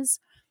album is.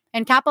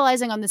 And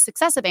capitalizing on the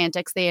success of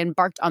Antics, they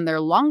embarked on their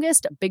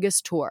longest,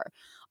 biggest tour.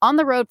 On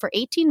the road for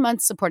 18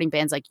 months, supporting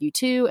bands like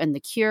U2 and The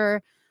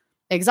Cure.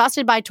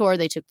 Exhausted by tour,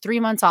 they took 3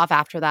 months off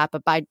after that,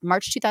 but by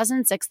March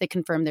 2006, they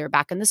confirmed they were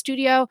back in the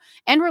studio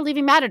and were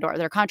leaving Matador.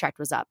 Their contract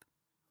was up.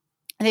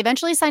 And they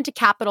eventually signed to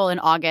Capitol in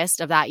August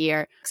of that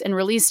year and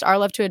released Our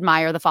Love to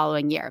Admire the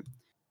following year.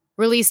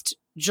 Released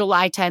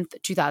July 10th,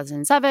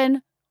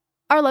 2007,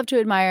 Our Love to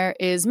Admire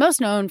is most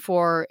known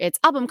for its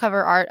album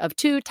cover art of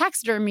 2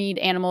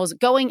 taxidermied animals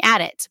going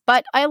at it.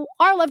 But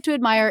Our Love to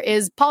Admire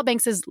is Paul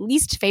Banks'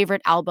 least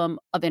favorite album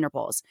of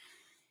Interpol's.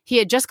 He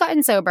had just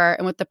gotten sober,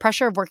 and with the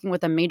pressure of working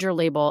with a major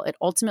label, it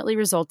ultimately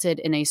resulted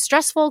in a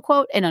stressful,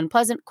 quote, and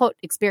unpleasant, quote,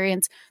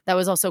 experience that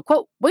was also,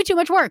 quote, way too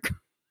much work.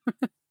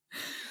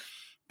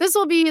 This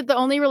will be the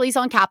only release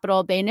on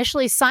Capitol. They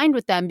initially signed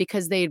with them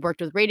because they had worked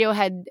with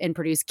Radiohead and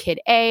produced Kid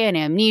A and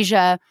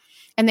Amnesia,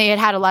 and they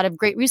had a lot of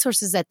great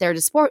resources at their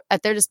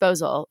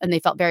disposal, and they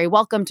felt very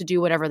welcome to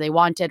do whatever they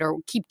wanted or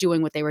keep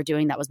doing what they were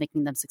doing that was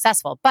making them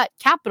successful. But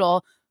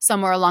Capitol,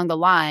 somewhere along the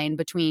line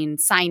between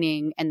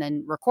signing and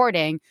then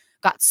recording,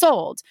 got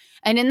sold.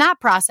 And in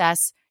that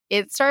process,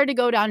 it started to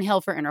go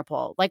downhill for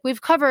Interpol. Like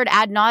we've covered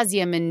ad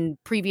nauseum in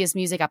previous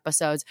music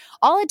episodes,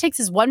 all it takes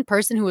is one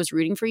person who was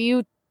rooting for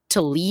you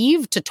to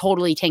leave to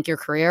totally tank your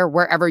career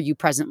wherever you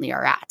presently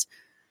are at.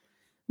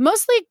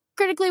 Mostly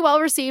critically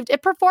well received,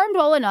 it performed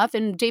well enough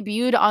and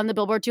debuted on the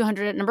Billboard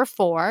 200 at number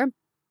 4.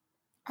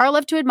 Our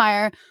Love to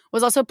Admire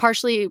was also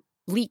partially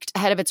leaked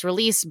ahead of its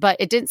release, but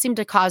it didn't seem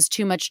to cause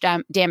too much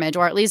damage,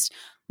 or at least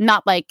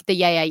not like the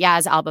Yeah Yeah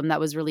Yeahs album that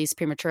was released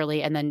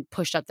prematurely and then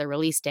pushed up their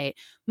release date.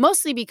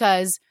 Mostly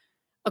because,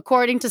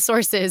 according to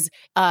sources,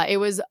 it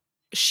was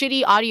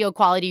shitty audio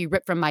quality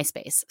ripped from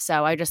MySpace.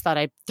 So I just thought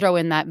I'd throw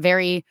in that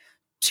very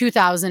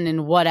 2000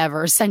 and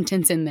whatever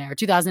sentence in there,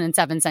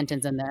 2007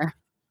 sentence in there.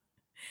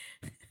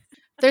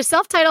 Their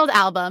self-titled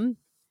album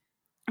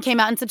came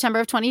out in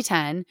September of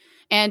 2010,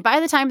 and by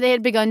the time they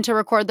had begun to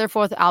record their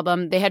 4th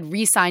album, they had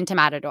re-signed to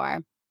Matador.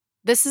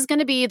 This is going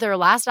to be their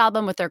last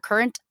album with their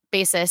current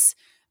bassist,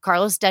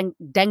 Carlos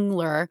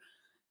Dengler.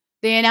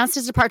 They announced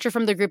his departure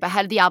from the group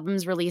ahead of the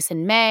album's release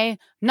in May.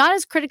 Not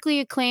as critically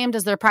acclaimed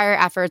as their prior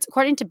efforts,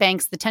 according to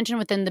Banks, the tension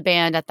within the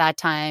band at that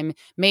time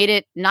made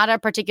it not a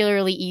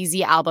particularly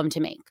easy album to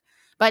make.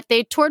 But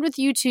they toured with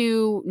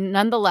U2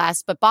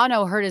 nonetheless, but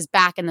Bono hurt his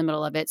back in the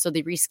middle of it, so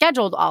they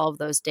rescheduled all of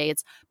those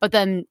dates. But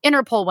then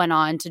Interpol went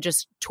on to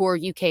just tour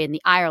UK in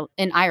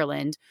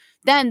Ireland.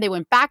 Then they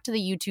went back to the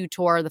U2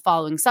 tour the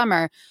following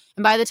summer,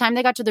 and by the time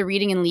they got to the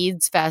Reading and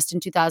Leeds Fest in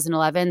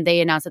 2011,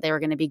 they announced that they were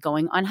going to be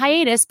going on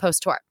hiatus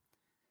post-tour.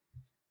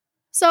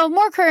 So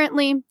more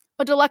currently,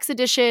 a deluxe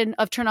edition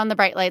of Turn on the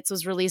Bright Lights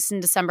was released in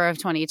December of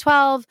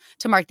 2012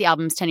 to mark the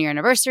album's 10-year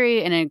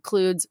anniversary, and it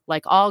includes,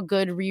 like all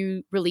good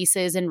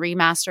re-releases and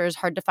remasters,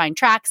 hard-to-find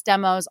tracks,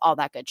 demos, all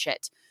that good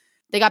shit.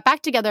 They got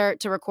back together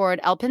to record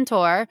El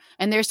Pintor,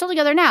 and they're still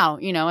together now,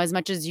 as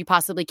much as you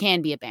possibly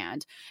can be a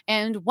band.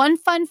 And one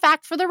fun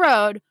fact for the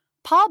road,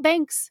 Paul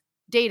Banks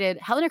dated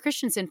Helena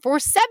Christensen for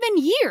 7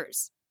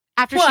 years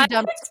after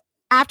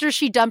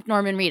she dumped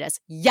Norman Reedus.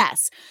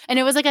 Yes. And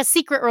it was like a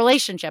secret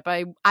relationship.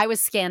 I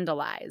was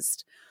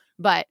scandalized.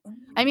 But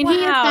I mean, He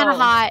is kind of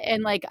hot,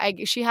 and like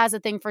she has a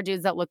thing for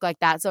dudes that look like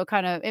that. So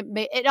kind of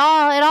it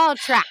all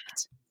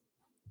tracked.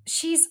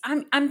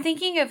 I'm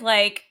thinking of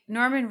like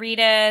Norman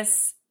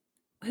Reedus.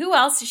 Who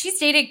else? She's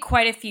dated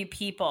quite a few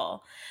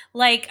people.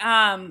 Like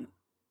oh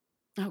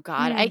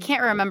God, I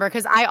can't remember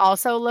because I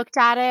also looked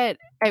at it.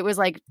 It was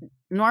like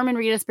Norman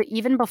Reedus, but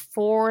even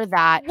before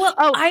that. Well,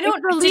 I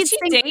don't know. Did she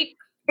date?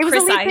 It was a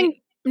lead singer.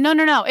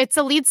 No. It's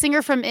a lead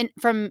singer from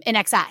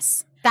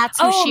INXS.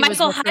 That's who she was.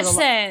 Michael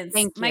Hutchence.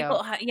 Thank you.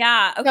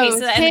 Yeah. Okay.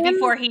 So and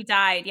before he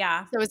died,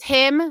 yeah. So it was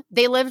him.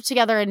 They lived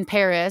together in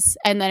Paris,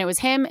 and then it was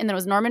him, and then it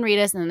was Norman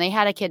Reedus, and then they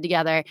had a kid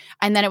together,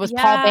 and then it was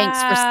Paul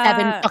Banks for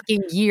 7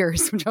 fucking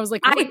years. Which I was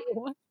like, Emily,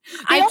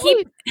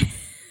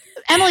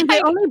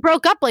 they only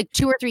broke up like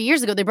 2 or 3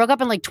 years ago. They broke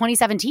up in like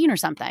 2017 or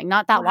something,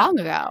 not that long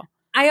ago.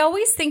 I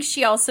always think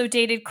she also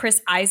dated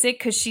Chris Isaak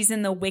because she's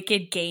in the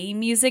Wicked Gay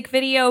music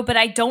video, but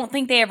I don't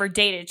think they ever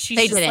dated.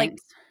 She's just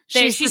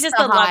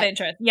a love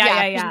interest.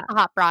 Yeah. She's a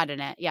hot broad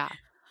in it. Yeah.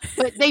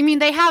 But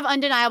they have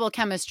undeniable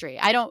chemistry.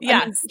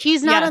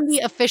 He's not on the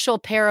official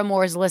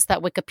Paramours list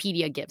that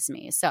Wikipedia gives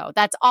me. So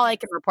that's all I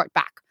can report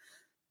back.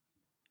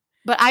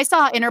 But I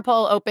saw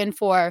Interpol open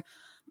for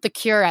The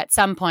Cure at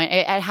some point.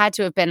 It had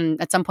to have been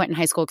at some point in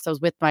high school because I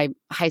was with my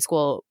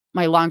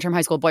long-term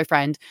high school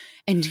boyfriend,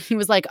 and he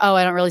was like, "Oh,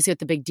 I don't really see what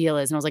the big deal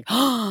is." And I was like,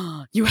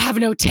 "Oh, you have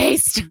no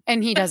taste."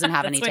 And he doesn't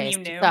have any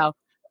taste. So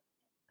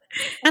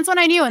that's when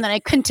I knew. And then I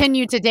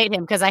continued to date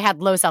him because I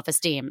had low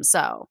self-esteem.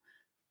 So,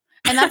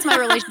 and that's my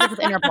relationship with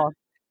Interpol.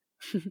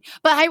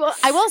 But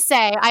I will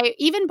say,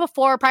 even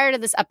prior to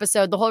this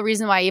episode, the whole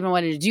reason why I even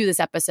wanted to do this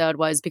episode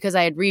was because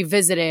I had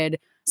revisited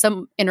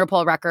some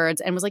Interpol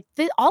records and was like,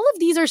 all of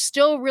these are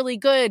still really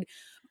good.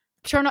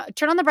 Turn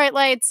on the Bright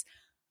Lights,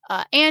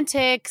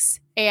 Antics,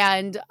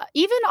 and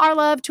even Our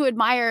Love to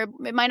Admire.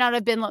 It might not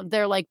have been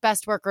their like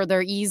best work or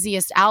their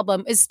easiest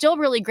album, is still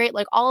really great.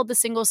 Like all of the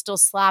singles still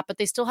slap, but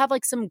they still have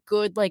like some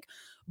good like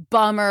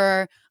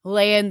bummer,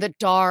 lay in the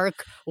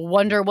dark,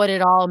 wonder what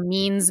it all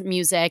means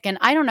music. And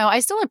I don't know, I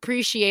still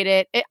appreciate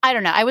it. I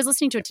don't know. I was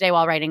listening to it today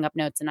while writing up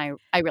notes, and I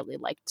really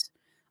liked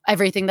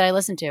everything that I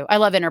listened to. I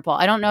love Interpol.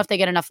 I don't know if they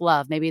get enough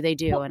love. Maybe they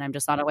do, and I'm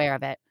just not aware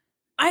of it.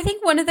 I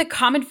think one of the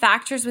common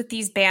factors with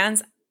these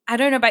bands, I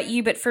don't know about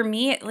you, but for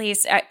me at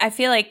least, I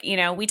feel like,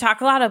 we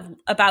talk a lot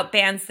about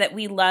bands that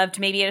we loved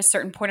maybe at a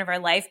certain point of our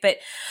life, but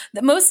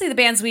mostly the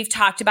bands we've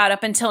talked about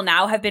up until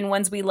now have been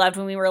ones we loved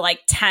when we were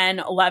like 10,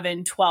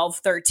 11, 12,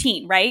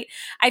 13, right?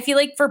 I feel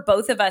like for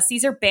both of us,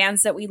 these are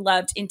bands that we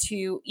loved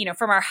into,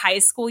 from our high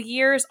school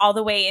years all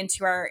the way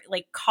into our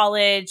like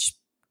college,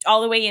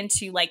 all the way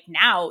into like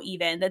now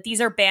even, that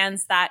these are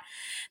bands that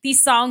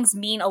these songs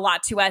mean a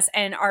lot to us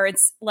and are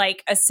it's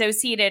like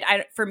associated,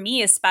 for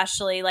me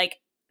especially, like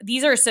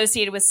these are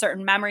associated with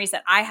certain memories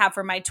that I have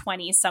from my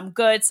 20s, some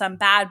good, some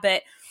bad.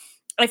 But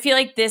I feel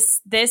like this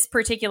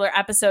particular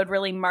episode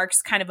really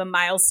marks kind of a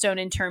milestone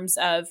in terms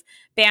of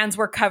bands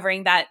we're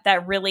covering that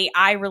really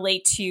I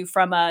relate to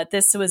from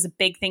this was a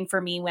big thing for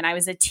me when I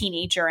was a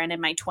teenager and in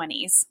my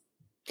 20s.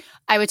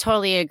 I would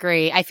totally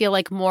agree. I feel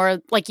like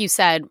more, like you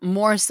said,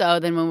 more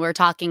so than when we're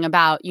talking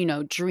about,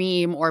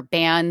 Dream or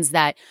bands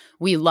that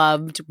we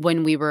loved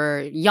when we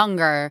were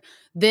younger.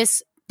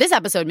 This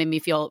episode made me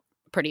feel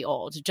pretty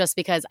old just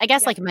because I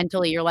guess like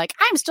mentally you're like,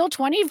 I'm still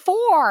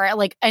 24.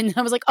 Like, and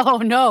I was like, oh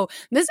no,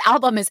 this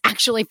album is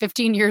actually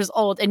 15 years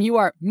old and you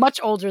are much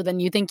older than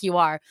you think you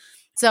are.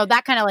 So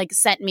that kind of like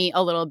sent me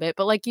a little bit.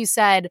 But like you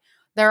said,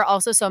 there are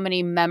also so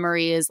many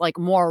memories, like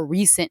more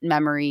recent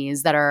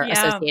memories that are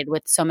associated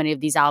with so many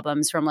of these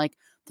albums from like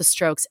The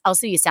Strokes,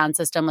 LCD Sound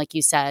System, like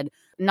you said,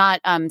 not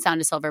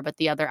Sound of Silver, but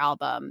the other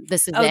album.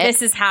 This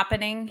Is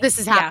Happening. This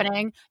Is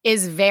Happening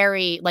is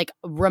very like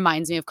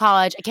reminds me of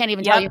college. I can't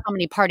even tell you how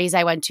many parties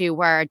I went to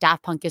where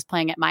Daft Punk is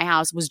playing at my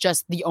house was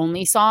just the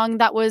only song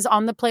that was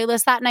on the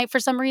playlist that night for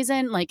some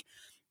reason. Like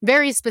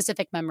very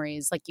specific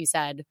memories, like you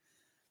said.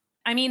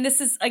 I mean, this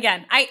is,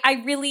 again,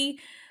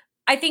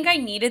 I think I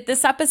needed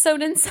this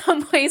episode in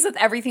some ways with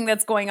everything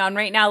that's going on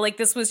right now. Like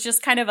this was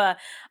just kind of a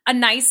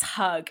nice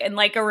hug and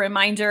like a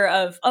reminder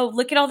of, oh,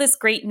 look at all this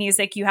great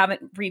music you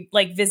haven't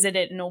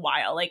visited in a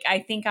while. Like I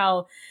think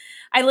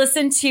I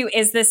listened to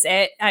Is This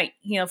It?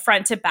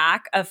 Front to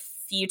back a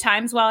few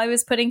times while I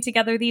was putting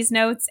together these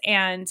notes,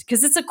 and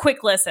because it's a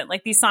quick listen,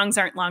 like these songs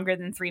aren't longer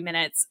than 3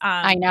 minutes.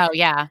 I know,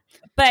 yeah.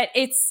 But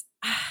it's,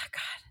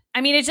 God, I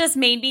mean, it just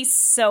made me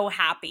so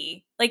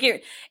happy. Like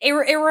it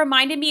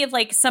reminded me of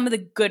like some of the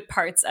good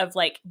parts of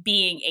like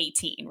being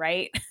 18,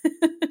 right?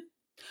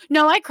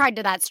 No, I cried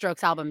to that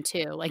Strokes album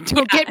too. Like,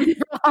 don't get me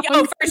wrong.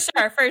 Oh,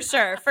 for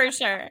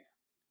sure.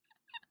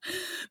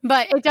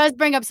 But it does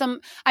bring up some,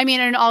 I mean,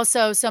 and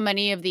also so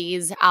many of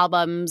these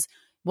albums,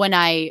 when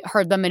I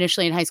heard them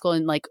initially in high school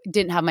and like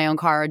didn't have my own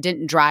car or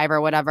didn't drive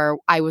or whatever,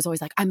 I was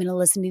always like, I'm going to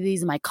listen to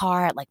these in my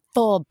car at like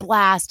full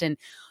blast. And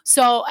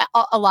so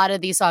a lot of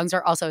these songs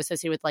are also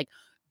associated with like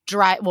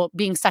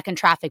being stuck in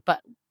traffic, but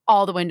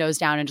all the windows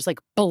down and just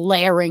like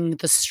blaring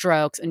the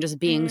Strokes and just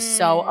being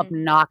so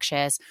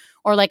obnoxious.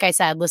 Or like I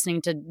said,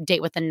 listening to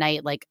Date with the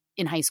Night like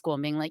in high school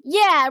and being like,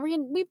 yeah,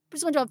 we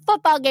just went to a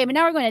football game and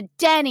now we're going to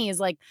Denny's.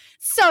 Like,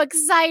 so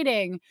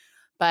exciting.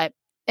 But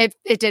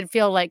it did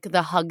feel like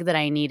the hug that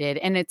I needed.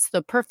 And it's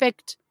the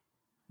perfect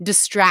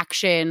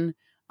distraction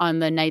on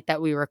the night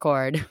that we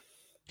record.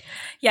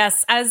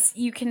 Yes, as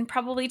you can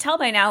probably tell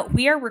by now,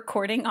 we are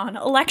recording on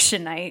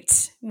election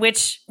night,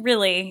 which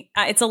really,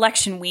 it's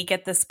election week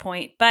at this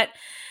point. But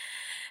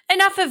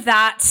enough of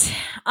that.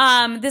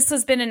 This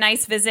has been a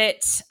nice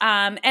visit.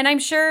 And I'm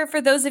sure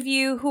for those of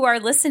you who are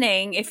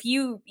listening, if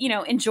you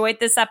enjoyed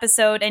this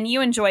episode and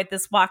you enjoyed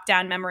this walk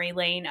down memory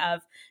lane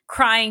of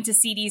crying to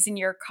CDs in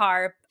your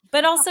car,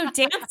 but also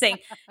dancing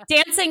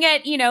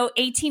at,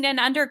 18 and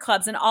under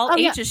clubs and all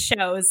ages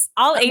shows,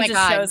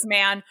 shows,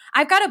 man.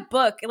 I've got a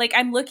book, like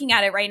I'm looking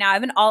at it right now. I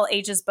have an all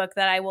ages book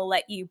that I will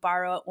let you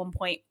borrow at one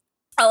point,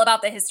 all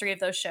about the history of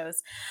those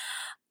shows.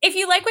 If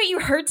you like what you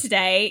heard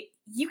today,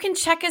 you can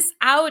check us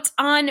out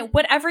on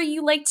whatever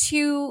you like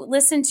to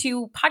listen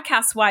to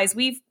podcast wise.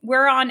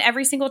 We're on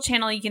every single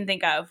channel you can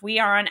think of. We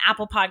are on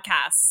Apple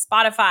Podcasts,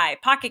 Spotify,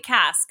 Pocket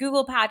Casts,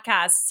 Google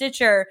Podcasts,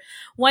 Stitcher.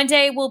 One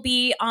day we'll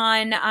be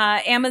on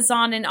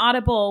Amazon and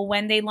Audible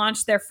when they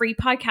launch their free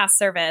podcast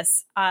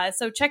service.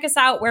 So check us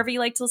out wherever you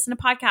like to listen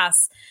to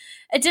podcasts.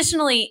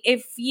 Additionally,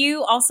 if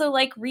you also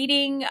like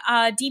reading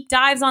deep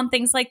dives on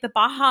things like the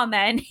Baha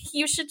Men,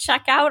 you should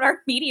check out our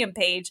Medium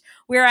page.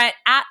 We're at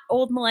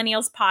Old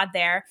Millennials Pod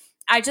there.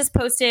 I just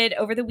posted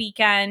over the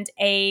weekend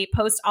a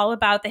post all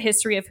about the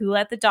history of Who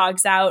Let the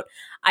Dogs Out.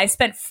 I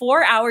spent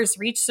 4 hours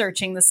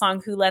researching the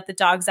song Who Let the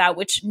Dogs Out,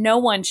 which no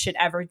one should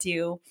ever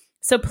do.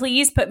 So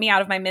please put me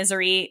out of my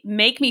misery.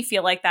 Make me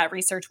feel like that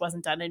research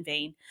wasn't done in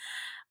vain.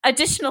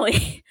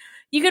 Additionally,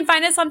 you can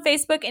find us on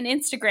Facebook and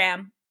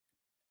Instagram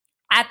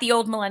at the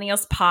Old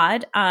Millennials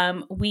Pod.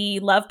 We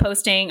love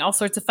posting all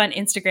sorts of fun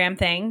Instagram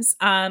things.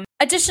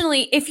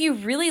 Additionally, if you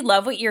really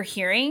love what you're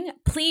hearing,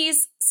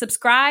 please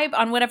subscribe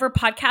on whatever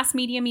podcast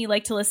medium you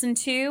like to listen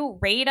to.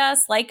 Rate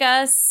us, like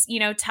us,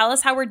 tell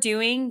us how we're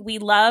doing. We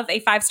love a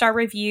 5-star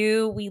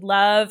review. We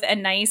love a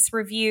nice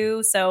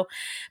review. So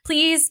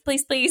please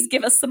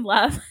give us some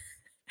love.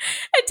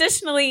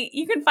 Additionally,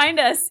 you can find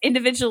us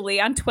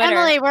individually on Twitter.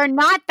 Emily, we're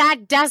not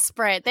that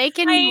desperate. They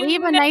can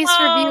leave a nice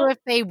review if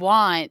they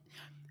want.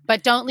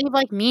 But don't leave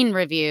like mean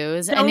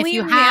reviews. And if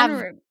you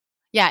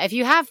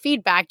have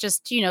feedback,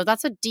 just,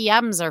 that's what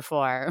DMs are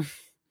for.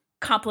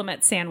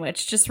 Compliment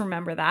sandwich. Just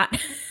remember that.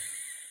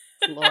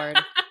 Lord.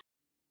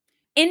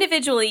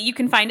 Individually, you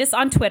can find us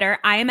on Twitter.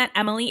 I am at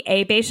Emily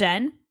A.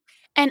 Bejen.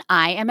 And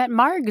I am at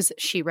Margs,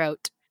 she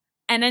wrote.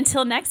 And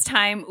until next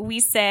time, we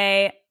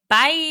say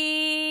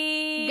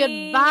bye.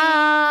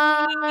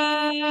 Goodbye.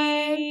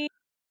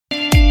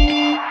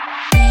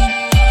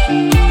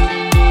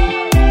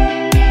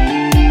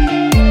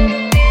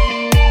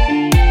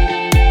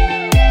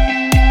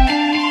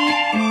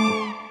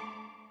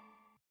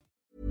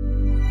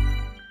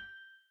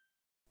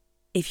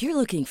 If you're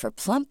looking for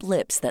plump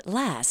lips that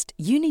last,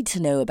 you need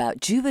to know about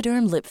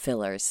Juvederm lip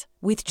fillers.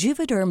 With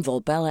Juvederm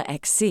Volbella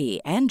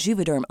XC and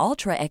Juvederm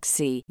Ultra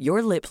XC,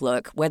 your lip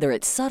look, whether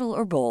it's subtle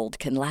or bold,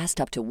 can last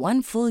up to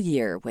 1 full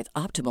year with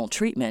optimal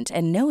treatment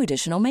and no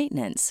additional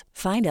maintenance.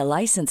 Find a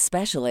licensed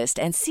specialist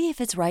and see if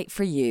it's right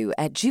for you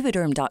at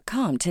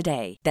Juvederm.com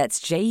today.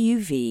 That's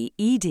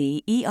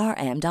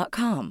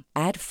JUVEDERM.com.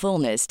 Add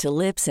fullness to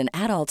lips in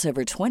adults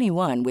over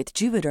 21 with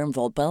Juvederm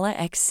Volbella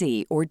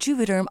XC or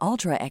Juvederm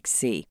Ultra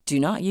XC. Do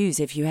not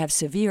use if you have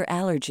severe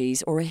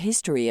allergies or a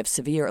history of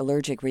severe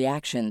allergic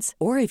reactions,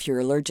 or if you're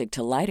allergic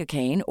to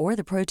lidocaine or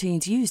the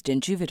proteins used in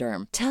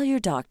Juvederm. Tell your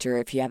doctor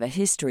if you have a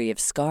history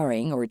of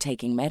scarring or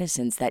taking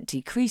medicines that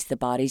decrease the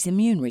body's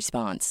immune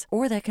response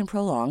or that can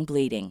prolong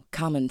bleeding.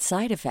 Common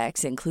side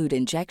effects include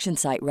injection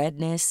site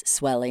redness,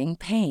 swelling,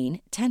 pain,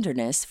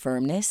 tenderness,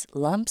 firmness,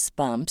 lumps,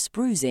 bumps,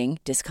 bruising,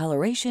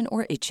 discoloration,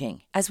 or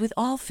itching. As with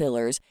all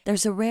fillers,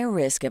 there's a rare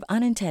risk of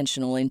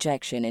unintentional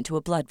injection into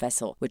a blood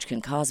vessel, which can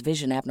cause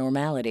vision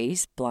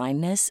abnormalities,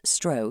 blindness,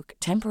 stroke,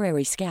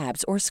 temporary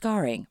scabs, or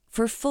scarring.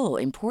 For full,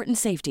 important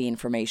safety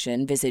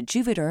information, visit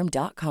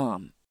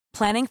Juvederm.com.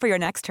 Planning for your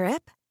next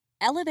trip?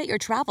 Elevate your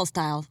travel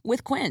style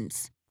with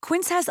Quince.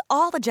 Quince has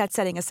all the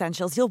jet-setting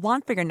essentials you'll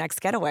want for your next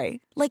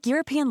getaway, like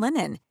European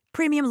linen,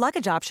 premium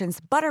luggage options,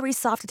 buttery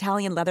soft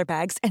Italian leather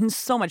bags, and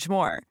so much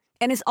more.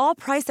 And is all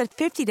priced at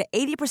 50 to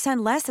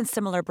 80% less than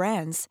similar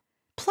brands.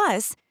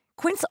 Plus,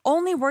 Quince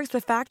only works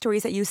with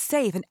factories that use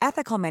safe and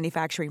ethical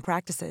manufacturing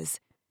practices.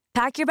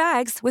 Pack your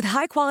bags with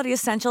high-quality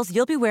essentials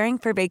you'll be wearing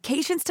for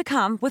vacations to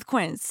come with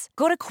Quince.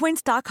 Go to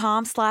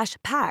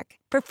quince.com/pack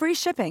for free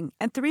shipping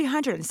and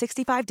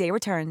 365-day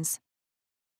returns.